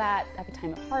was sold at the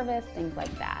time of harvest, things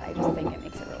like that. I just think it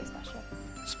makes it really special.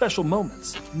 Special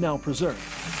moments now preserved.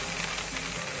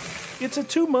 It's a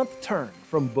 2-month turn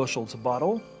from bushel to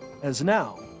bottle, as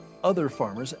now other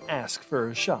farmers ask for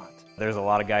a shot. There's a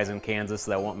lot of guys in Kansas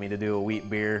that want me to do a wheat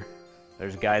beer.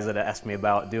 There's guys that ask me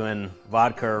about doing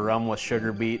vodka or rum with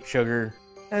sugar beet sugar.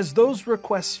 As those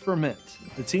requests ferment,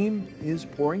 the team is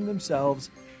pouring themselves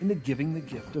into giving the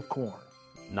gift of corn.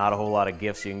 Not a whole lot of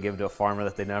gifts you can give to a farmer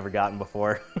that they've never gotten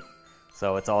before.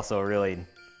 So it's also a really,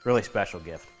 really special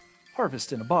gift.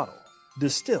 Harvest in a bottle,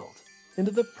 distilled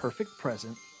into the perfect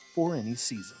present for any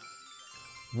season.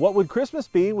 What would Christmas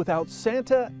be without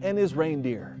Santa and his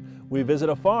reindeer? We visit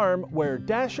a farm where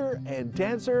Dasher and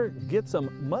Dancer get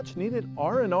some much-needed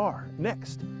R&R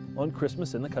next on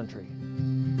Christmas in the Country.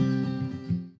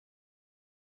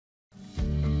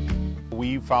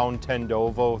 We found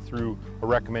Tendovo through a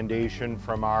recommendation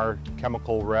from our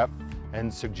chemical rep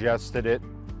and suggested it,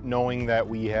 knowing that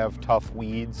we have tough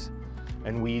weeds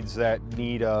and weeds that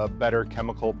need a better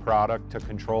chemical product to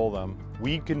control them.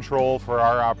 Weed control for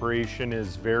our operation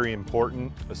is very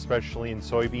important, especially in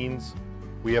soybeans.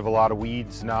 We have a lot of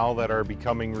weeds now that are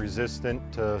becoming resistant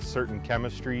to certain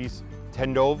chemistries.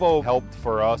 Tendovo helped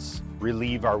for us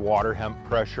relieve our water hemp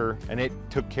pressure, and it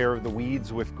took care of the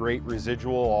weeds with great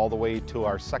residual all the way to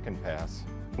our second pass.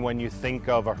 When you think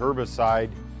of a herbicide,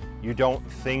 you don't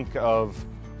think of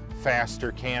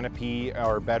faster canopy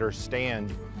or better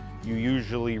stand. You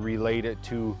usually relate it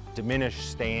to diminished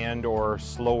stand or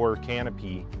slower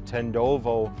canopy.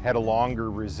 Tendovo had a longer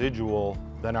residual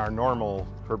than our normal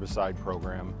herbicide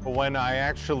program. When I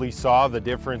actually saw the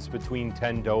difference between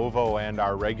Tendovo and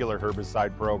our regular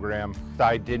herbicide program,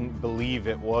 I didn't believe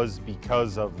it was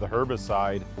because of the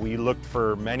herbicide. We looked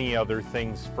for many other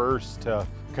things first to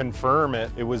confirm it.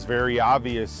 It was very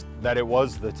obvious that it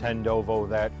was the Tendovo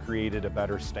that created a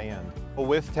better stand.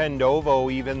 With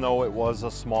Tendovo, even though it was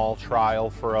a small trial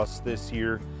for us this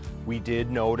year, we did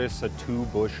notice a 2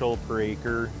 bushel per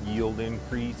acre yield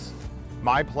increase.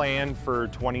 My plan for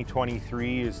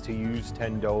 2023 is to use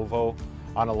Tendovo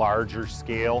on a larger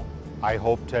scale. I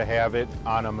hope to have it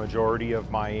on a majority of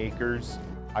my acres.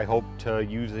 I hope to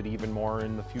use it even more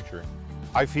in the future.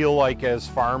 I feel like as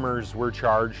farmers, we're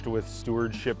charged with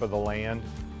stewardship of the land,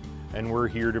 and we're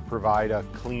here to provide a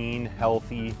clean,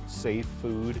 healthy, safe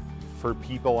food for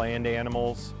people and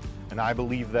animals. And I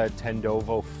believe that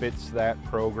Tendovo fits that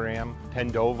program.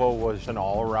 Tendovo was an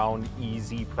all-around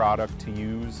easy product to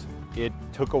use. It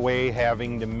took away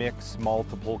having to mix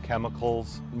multiple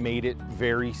chemicals, made it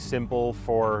very simple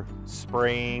for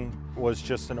spraying, was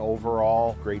just an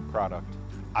overall great product.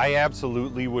 I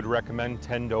absolutely would recommend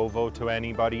Tendovo to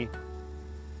anybody.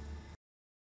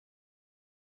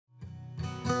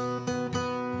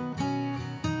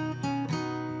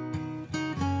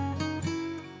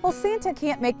 Well, Santa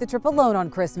can't make the trip alone on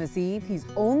Christmas Eve. He's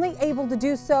only able to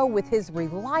do so with his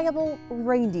reliable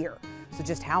reindeer. So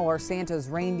just how are Santa's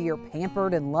reindeer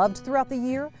pampered and loved throughout the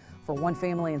year? For one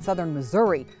family in southern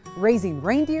Missouri, raising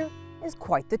reindeer is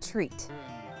quite the treat.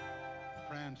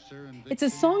 It's a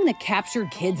song that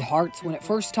captured kids' hearts when it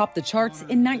first topped the charts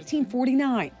in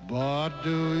 1949. But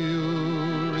do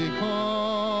you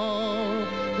recall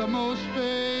the most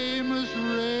famous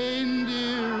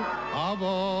reindeer of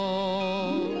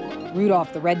all?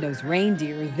 Rudolph the Red-Nosed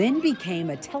Reindeer then became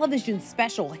a television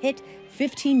special hit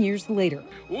 15 years later.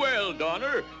 Well,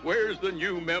 Donner, where's the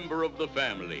new member of the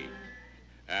family?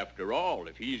 After all,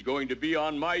 if he's going to be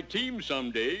on my team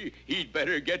someday, he'd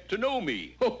better get to know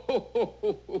me.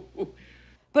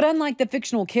 But unlike the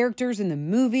fictional characters in the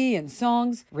movie and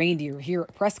songs, reindeer here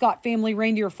at Prescott Family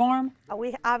Reindeer Farm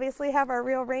we obviously have our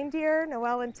real reindeer,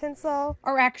 Noel and Tinsel,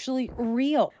 are actually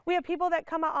real. We have people that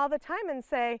come out all the time and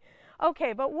say,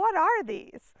 okay, but what are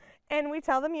these? And we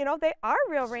tell them, you know, they are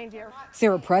real reindeer.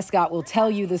 Sarah Prescott will tell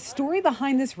you the story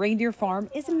behind this reindeer farm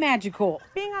is magical.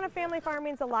 Being on a family farm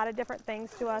means a lot of different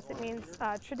things to us. It means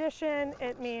tradition.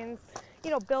 It means, you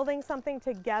know, building something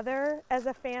together as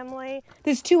a family.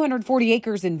 This 240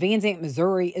 acres in Van Zandt,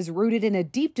 Missouri is rooted in a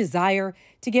deep desire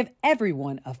to give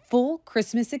everyone a full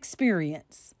Christmas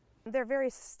experience. They're very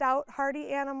stout, hardy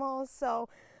animals, so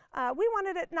we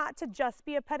wanted it not to just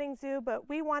be a petting zoo, but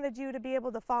we wanted you to be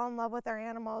able to fall in love with our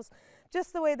animals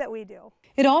just the way that we do.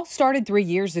 It all started 3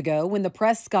 years ago when the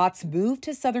Prescotts moved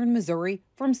to southern Missouri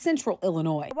from central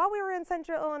Illinois. While we were in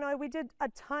central Illinois, we did a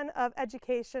ton of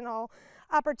educational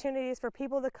opportunities for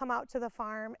people to come out to the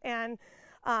farm and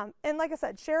like I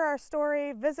said, share our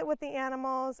story, visit with the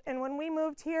animals. And when we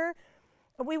moved here,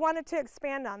 we wanted to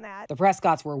expand on that. The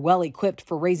Prescotts were well equipped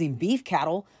for raising beef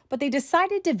cattle, but they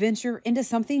decided to venture into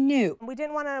something new. We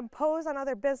didn't want to impose on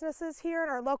other businesses here in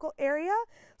our local area,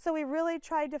 so we really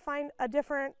tried to find a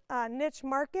different niche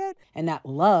market. And that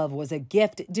love was a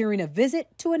gift during a visit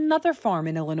to another farm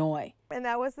in Illinois. And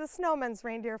that was the Snowman's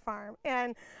Reindeer Farm.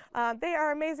 And they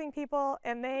are amazing people,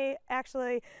 and they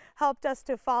actually helped us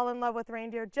to fall in love with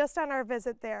reindeer just on our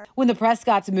visit there. When the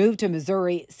Prescotts moved to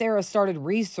Missouri, Sarah started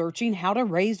researching how to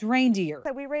raise reindeer.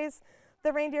 We raise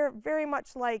the reindeer very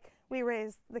much like we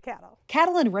raise the cattle.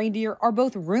 Cattle and reindeer are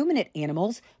both ruminant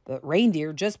animals, but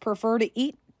reindeer just prefer to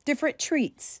eat different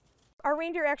treats. Our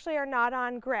reindeer actually are not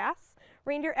on grass.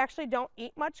 Reindeer actually don't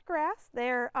eat much grass.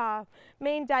 Their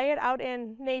main diet out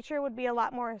in nature would be a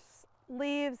lot more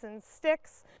leaves and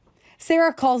sticks.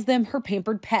 Sarah calls them her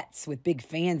pampered pets, with big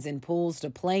fans and pools to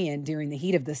play in during the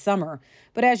heat of the summer.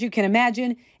 But as you can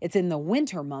imagine, it's in the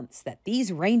winter months that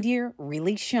these reindeer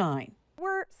really shine.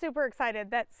 We're super excited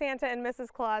that Santa and Mrs.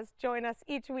 Claus join us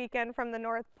each weekend from the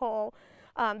North Pole.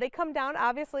 They come down,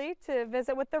 obviously, to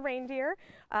visit with the reindeer.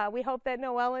 We hope that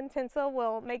Noel and Tinsel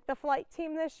will make the flight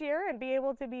team this year and be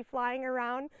able to be flying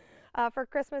around for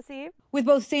Christmas Eve. With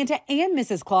both Santa and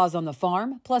Mrs. Claus on the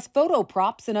farm, plus photo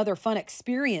props and other fun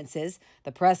experiences,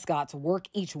 the Prescotts work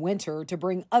each winter to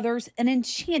bring others an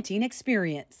enchanting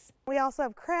experience. We also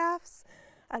have crafts,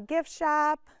 a gift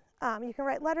shop. You can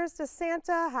write letters to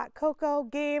Santa, hot cocoa,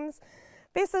 games,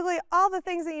 basically all the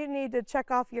things that you need to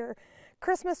check off your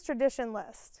Christmas tradition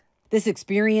list. This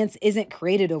experience isn't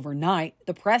created overnight.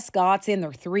 The Prescotts and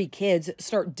their 3 kids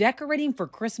start decorating for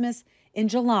Christmas in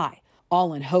July,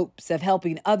 all in hopes of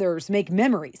helping others make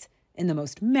memories in the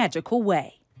most magical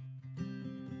way.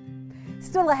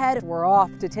 Still ahead, we're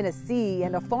off to Tennessee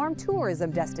and a farm tourism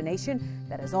destination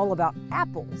that is all about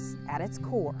apples at its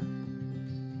core.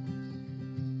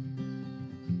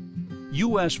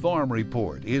 U.S. Farm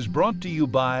Report is brought to you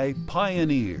by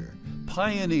Pioneer.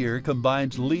 Pioneer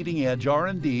combines leading-edge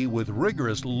R&D with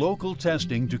rigorous local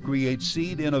testing to create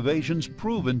seed innovations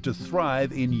proven to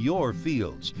thrive in your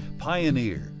fields.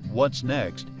 Pioneer, What's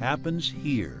next happens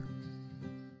here.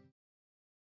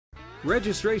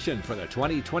 Registration for the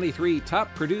 2023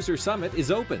 Top Producer Summit is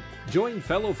open. Join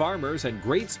fellow farmers and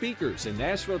great speakers in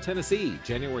Nashville, Tennessee,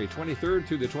 January 23rd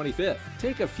through the 25th.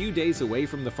 Take a few days away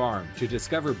from the farm to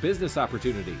discover business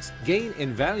opportunities, gain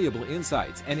invaluable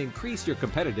insights, and increase your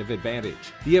competitive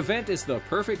advantage. The event is the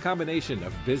perfect combination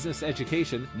of business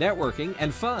education, networking,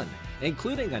 and fun,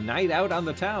 including a night out on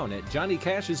the town at Johnny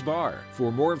Cash's Bar.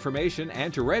 For more information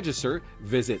and to register,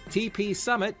 visit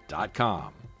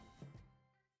tpsummit.com.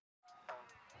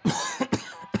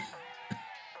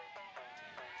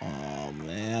 Oh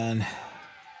man,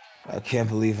 I can't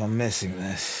believe I'm missing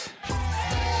this.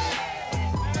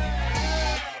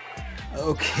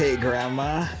 Okay,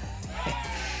 Grandma.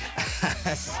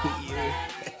 I see you.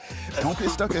 Don't get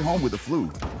stuck at home with the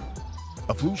flu.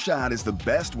 A flu shot is the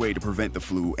best way to prevent the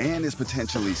flu and its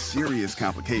potentially serious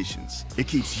complications. It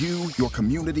keeps you, your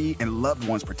community, and loved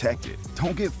ones protected.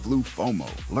 Don't get flu FOMO.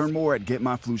 Learn more at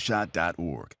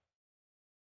getmyflushot.org.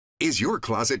 Is your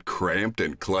closet cramped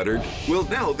and cluttered? Well,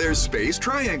 now there's Space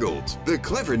Triangles, the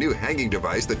clever new hanging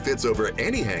device that fits over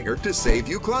any hanger to save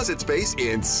you closet space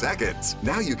in seconds.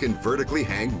 Now you can vertically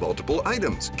hang multiple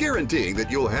items, guaranteeing that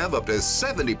you'll have up to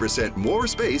 70% more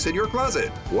space in your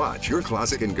closet. Watch, your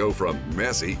closet can go from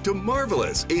messy to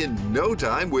marvelous in no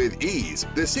time with ease.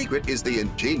 The secret is the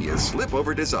ingenious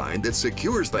slip-over design that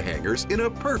secures the hangers in a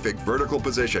perfect vertical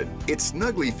position. It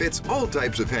snugly fits all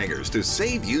types of hangers to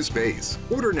save you space.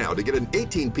 Order now to get an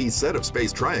 18-piece set of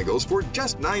Space Triangles for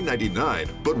just $9.99.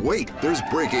 But wait, there's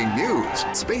breaking news.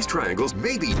 Space Triangles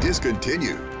may be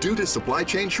discontinued. Due to supply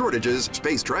chain shortages,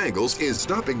 Space Triangles is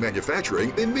stopping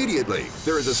manufacturing immediately.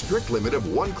 There is a strict limit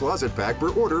of 1 closet pack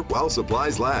per order while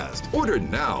supplies last. Order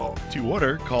now. To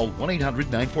order, call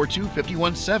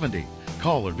 1-800-942-5170.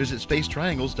 Call or visit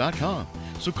spacetriangles.com.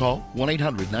 So call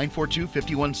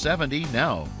 1-800-942-5170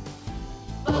 now.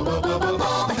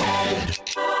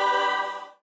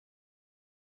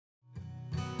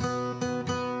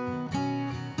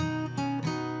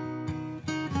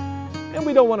 And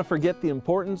we don't want to forget the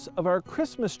importance of our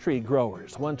Christmas tree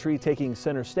growers. One tree taking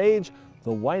center stage,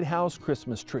 the White House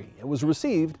Christmas tree. It was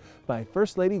received by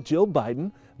First Lady Jill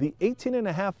Biden, the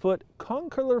 18.5-foot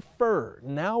concolor fir,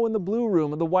 now in the Blue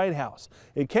Room of the White House.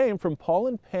 It came from Paul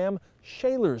and Pam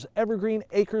Shaler's Evergreen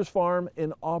Acres Farm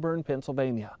in Auburn,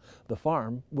 Pennsylvania. The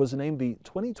farm was named the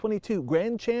 2022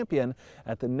 Grand Champion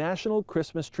at the National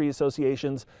Christmas Tree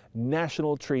Association's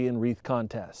National Tree and Wreath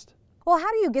Contest. Well,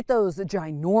 how do you get those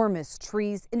ginormous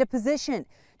trees into position?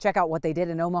 Check out what they did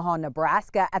in Omaha,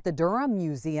 Nebraska at the Durham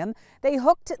Museum. They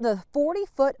hooked the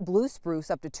 40-foot blue spruce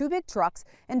up to 2 big trucks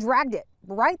and dragged it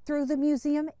right through the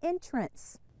museum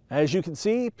entrance. As you can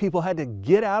see, people had to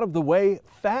get out of the way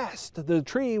fast. The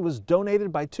tree was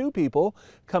donated by 2 people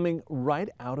coming right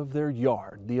out of their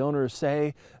yard. The owners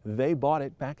say they bought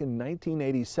it back in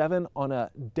 1987 on a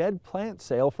dead plant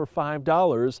sale for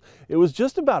 $5. It was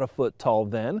just about a foot tall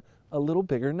then, a little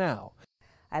bigger now.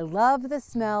 I love the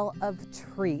smell of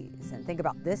trees. And think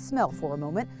about this smell for a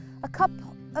moment. A cup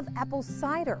of apple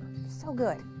cider. So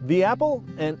good. The apple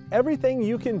and everything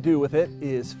you can do with it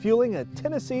is fueling a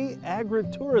Tennessee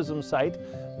agritourism site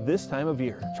this time of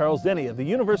year. Charles Denny of the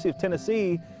University of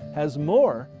Tennessee has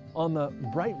more on the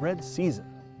bright red season.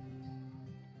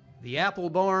 The Apple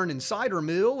Barn and Cider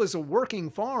Mill is a working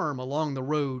farm along the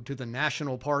road to the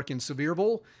National Park in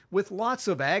Sevierville with lots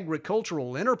of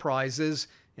agricultural enterprises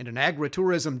and an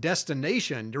agritourism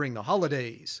destination during the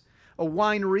holidays. A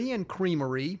winery and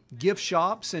creamery, gift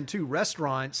shops, and 2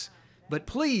 restaurants. But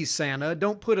please, Santa,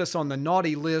 don't put us on the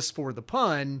naughty list for the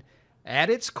pun. At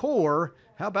its core,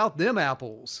 how about them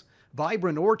apples?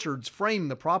 Vibrant orchards frame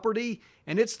the property,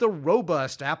 and it's the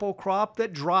robust apple crop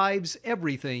that drives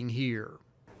everything here.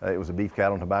 It was a beef,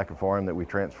 cattle, and tobacco farm that we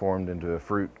transformed into a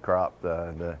fruit crop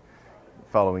the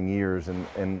following years,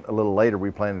 and a little later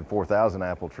we planted 4,000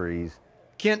 apple trees.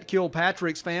 Kent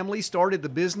Kilpatrick's family started the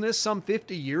business some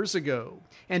 50 years ago,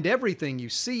 and everything you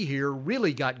see here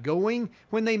really got going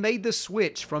when they made the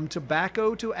switch from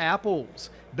tobacco to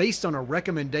apples, based on a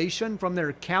recommendation from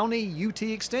their county UT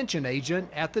Extension agent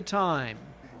at the time.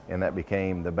 And that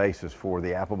became the basis for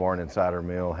the Apple Barn and Cider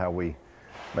Mill, how we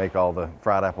make all the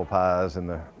fried apple pies and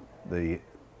the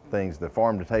things, the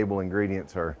farm-to-table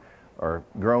ingredients are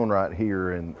grown right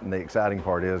here, and the exciting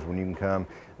part is when you can come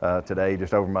today,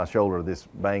 just over my shoulder, this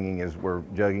banging is we're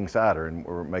jugging cider, and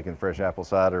we're making fresh apple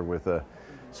cider with a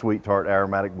sweet tart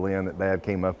aromatic blend that Dad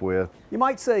came up with. You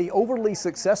might say overly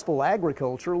successful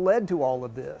agriculture led to all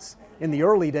of this. In the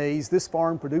early days, this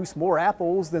farm produced more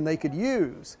apples than they could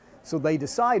use, so they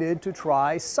decided to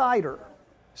try cider.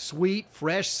 Sweet,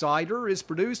 fresh cider is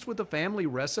produced with a family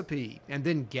recipe, and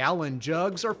then gallon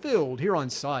jugs are filled here on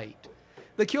site.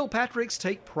 The Kilpatricks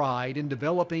take pride in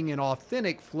developing an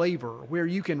authentic flavor where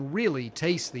you can really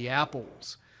taste the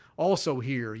apples. Also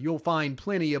here, you'll find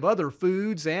plenty of other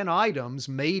foods and items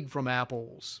made from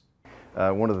apples.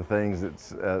 One of the things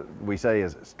that we say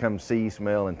is come see,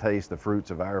 smell, and taste the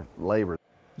fruits of our labor.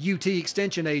 UT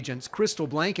Extension agents Crystal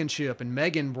Blankenship and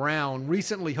Megan Brown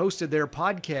recently hosted their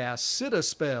podcast, Sit a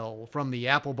Spell, from the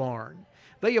Apple Barn.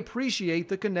 They appreciate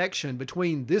the connection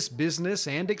between this business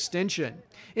and Extension,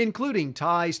 including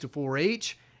ties to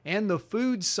 4-H and the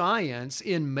food science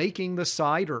in making the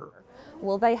cider.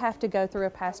 Well, they have to go through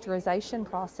a pasteurization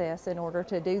process in order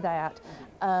to do that,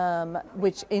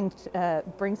 which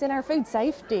brings in our food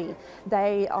safety.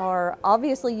 They are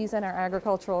obviously using our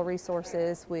agricultural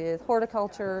resources with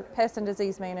horticulture, pest and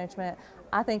disease management.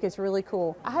 I think it's really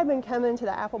cool. I had been coming to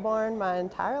the Apple Barn my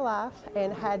entire life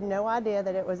and had no idea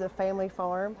that it was a family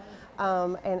farm.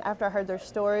 And after I heard their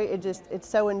story, it's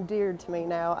so endeared to me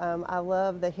now. I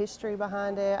love the history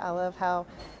behind it. I love how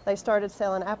they started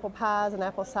selling apple pies and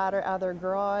apple cider out of their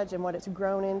garage and what it's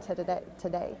grown into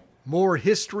today. More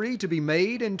history to be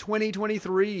made in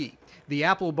 2023. The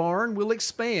Apple Barn will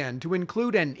expand to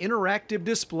include an interactive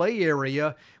display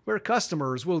area where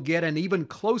customers will get an even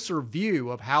closer view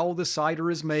of how the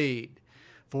cider is made.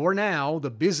 For now,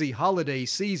 the busy holiday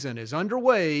season is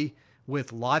underway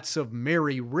with lots of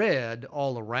merry red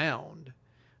all around.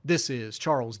 This is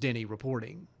Charles Denny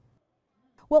reporting.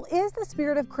 Well, is the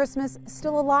spirit of Christmas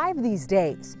still alive these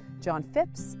days? John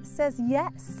Phipps says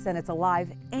yes, and it's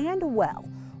alive and well.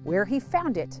 Where he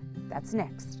found it, that's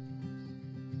next.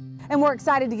 And we're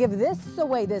excited to give this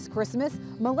away this Christmas.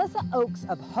 Melissa Oakes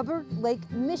of Hubbard Lake,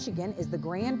 Michigan is the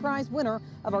grand prize winner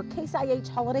of our Case IH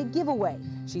holiday giveaway.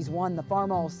 She's won the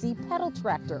Farmall C pedal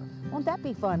tractor. Won't that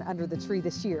be fun under the tree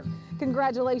this year?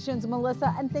 Congratulations,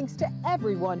 Melissa, and thanks to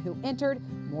everyone who entered.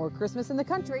 More Christmas in the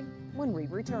country when we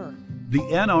return. The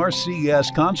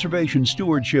NRCS Conservation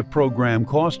Stewardship Program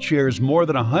cost shares more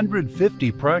than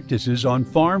 150 practices on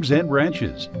farms and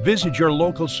ranches. Visit your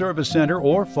local service center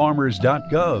or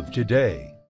farmers.gov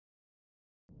today.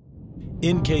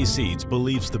 NK Seeds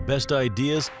believes the best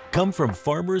ideas come from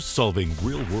farmers solving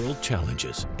real-world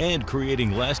challenges and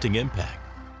creating lasting impact.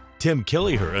 Tim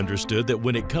Kellyher understood that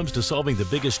when it comes to solving the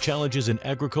biggest challenges in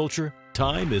agriculture,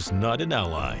 time is not an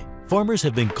ally. Farmers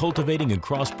have been cultivating and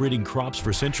crossbreeding crops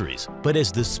for centuries, but as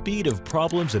the speed of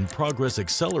problems and progress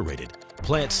accelerated,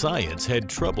 plant science had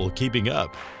trouble keeping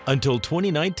up. Until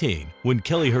 2019, when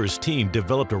Kellyher's team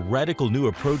developed a radical new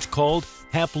approach called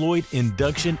haploid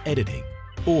induction editing,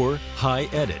 or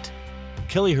HiEdit.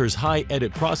 Kellyher's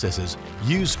HiEdit processes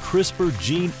use CRISPR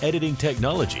gene editing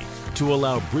technology to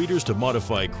allow breeders to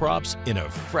modify crops in a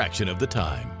fraction of the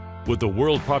time. With the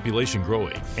world population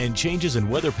growing and changes in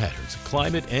weather patterns,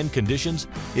 climate, and conditions,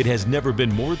 it has never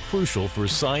been more crucial for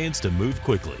science to move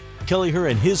quickly. Kellyher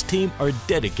and his team are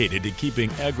dedicated to keeping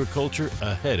agriculture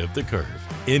ahead of the curve.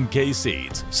 NK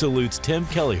Seeds salutes Tim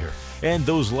Kellyher and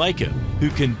those like him who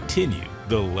continue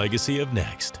the legacy of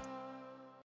Next.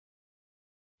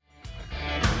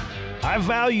 I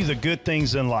value the good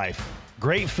things in life: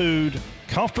 great food,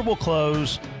 comfortable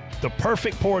clothes, the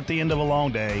perfect pour at the end of a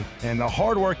long day, and the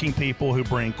hardworking people who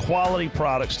bring quality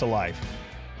products to life.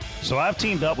 So I've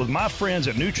teamed up with my friends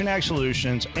at Nutrient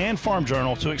Solutions and Farm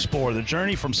Journal to explore the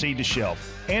journey from seed to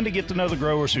shelf and to get to know the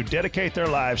growers who dedicate their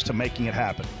lives to making it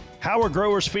happen. How are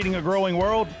growers feeding a growing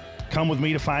world? Come with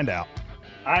me to find out.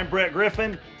 I'm Brett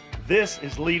Griffin. This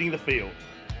is Leading the Field.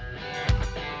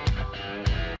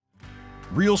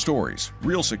 Real stories,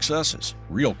 real successes,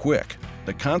 real quick.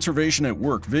 The Conservation at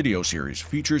Work video series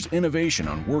features innovation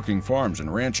on working farms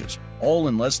and ranches, all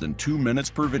in less than 2 minutes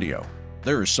per video.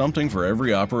 There is something for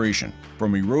every operation,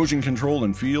 from erosion control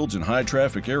in fields and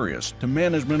high-traffic areas to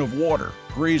management of water,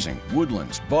 grazing,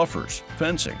 woodlands, buffers,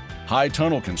 fencing, high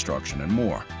tunnel construction, and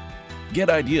more. Get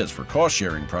ideas for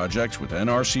cost-sharing projects with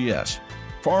NRCS.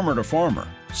 Farmer to farmer,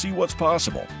 see what's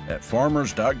possible at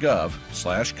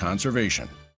farmers.gov/conservation.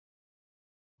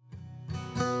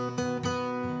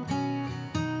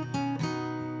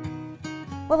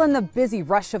 Well, in the busy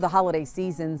rush of the holiday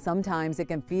season, sometimes it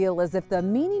can feel as if the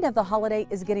meaning of the holiday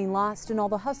is getting lost in all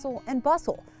the hustle and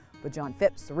bustle. But John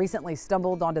Phipps recently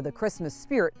stumbled onto the Christmas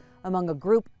spirit among a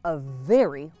group of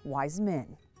very wise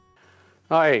men.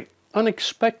 I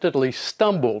unexpectedly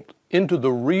stumbled into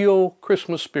the real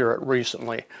Christmas spirit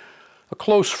recently. A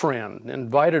close friend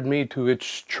invited me to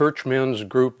its church men's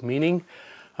group meeting.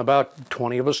 About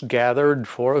 20 of us gathered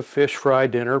for a fish fry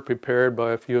dinner prepared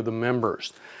by a few of the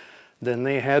members. Then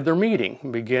they had their meeting,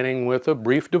 beginning with a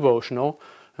brief devotional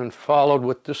and followed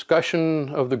with discussion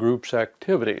of the group's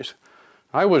activities.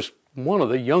 I was one of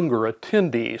the younger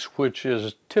attendees, which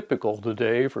is typical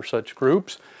today for such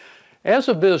groups. As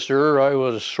a visitor, I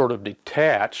was sort of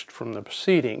detached from the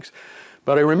proceedings,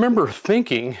 but I remember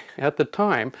thinking at the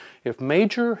time, if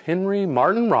Major Henry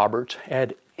Martin Roberts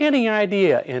had any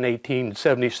idea in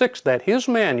 1876 that his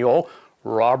manual,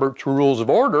 Robert's Rules of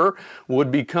Order,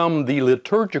 would become the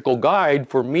liturgical guide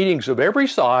for meetings of every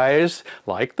size,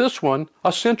 like this one,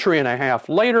 a century and a half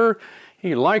later,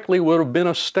 he likely would have been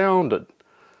astounded.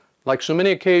 Like so many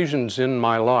occasions in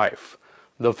my life,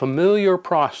 the familiar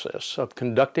process of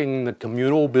conducting the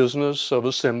communal business of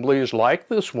assemblies like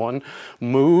this one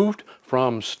moved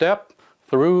from step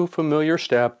through familiar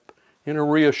step in a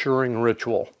reassuring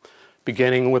ritual.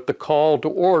 Beginning with the call to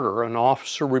order and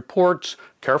officer reports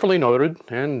carefully noted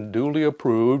and duly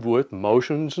approved with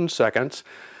motions and seconds,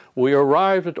 we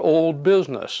arrived at old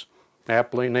business,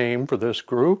 aptly named for this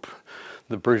group.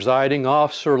 The presiding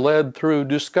officer led through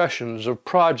discussions of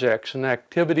projects and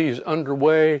activities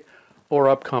underway or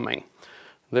upcoming.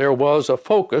 There was a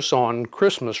focus on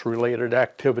Christmas-related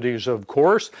activities, of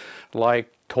course,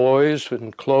 like toys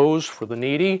and clothes for the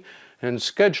needy, and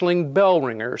scheduling bell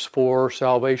ringers for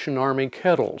Salvation Army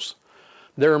kettles.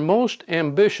 Their most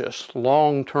ambitious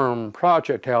long-term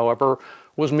project, however,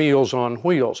 was Meals on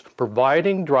Wheels,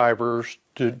 providing drivers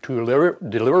to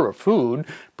deliver food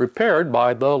prepared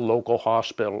by the local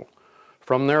hospital.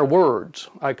 From their words,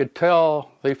 I could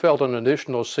tell they felt an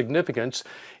additional significance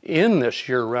in this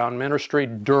year-round ministry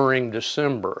during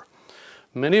December.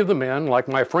 Many of the men, like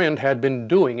my friend, had been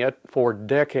doing it for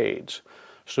decades.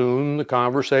 Soon the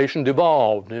conversation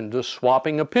devolved into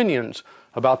swapping opinions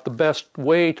about the best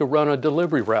way to run a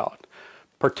delivery route,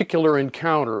 particular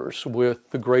encounters with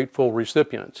the grateful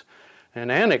recipients,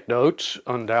 and anecdotes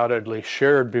undoubtedly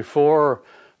shared before,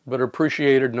 but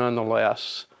appreciated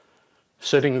nonetheless.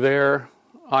 Sitting there,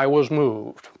 I was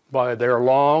moved by their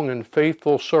long and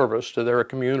faithful service to their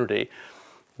community.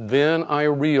 Then I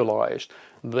realized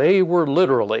they were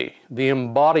literally the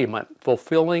embodiment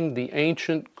fulfilling the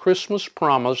ancient Christmas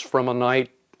promise from a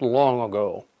night long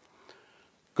ago.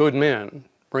 Good men,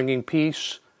 bringing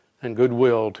peace and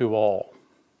goodwill to all.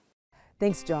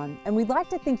 Thanks, John, and we'd like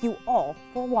to thank you all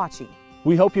for watching.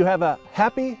 We hope you have a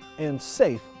happy and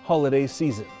safe holiday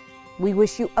season. We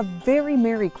wish you a very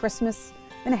Merry Christmas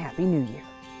and a Happy New Year.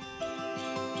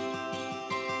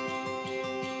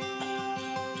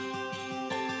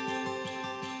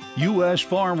 U.S.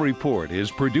 Farm Report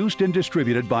is produced and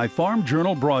distributed by Farm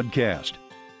Journal Broadcast.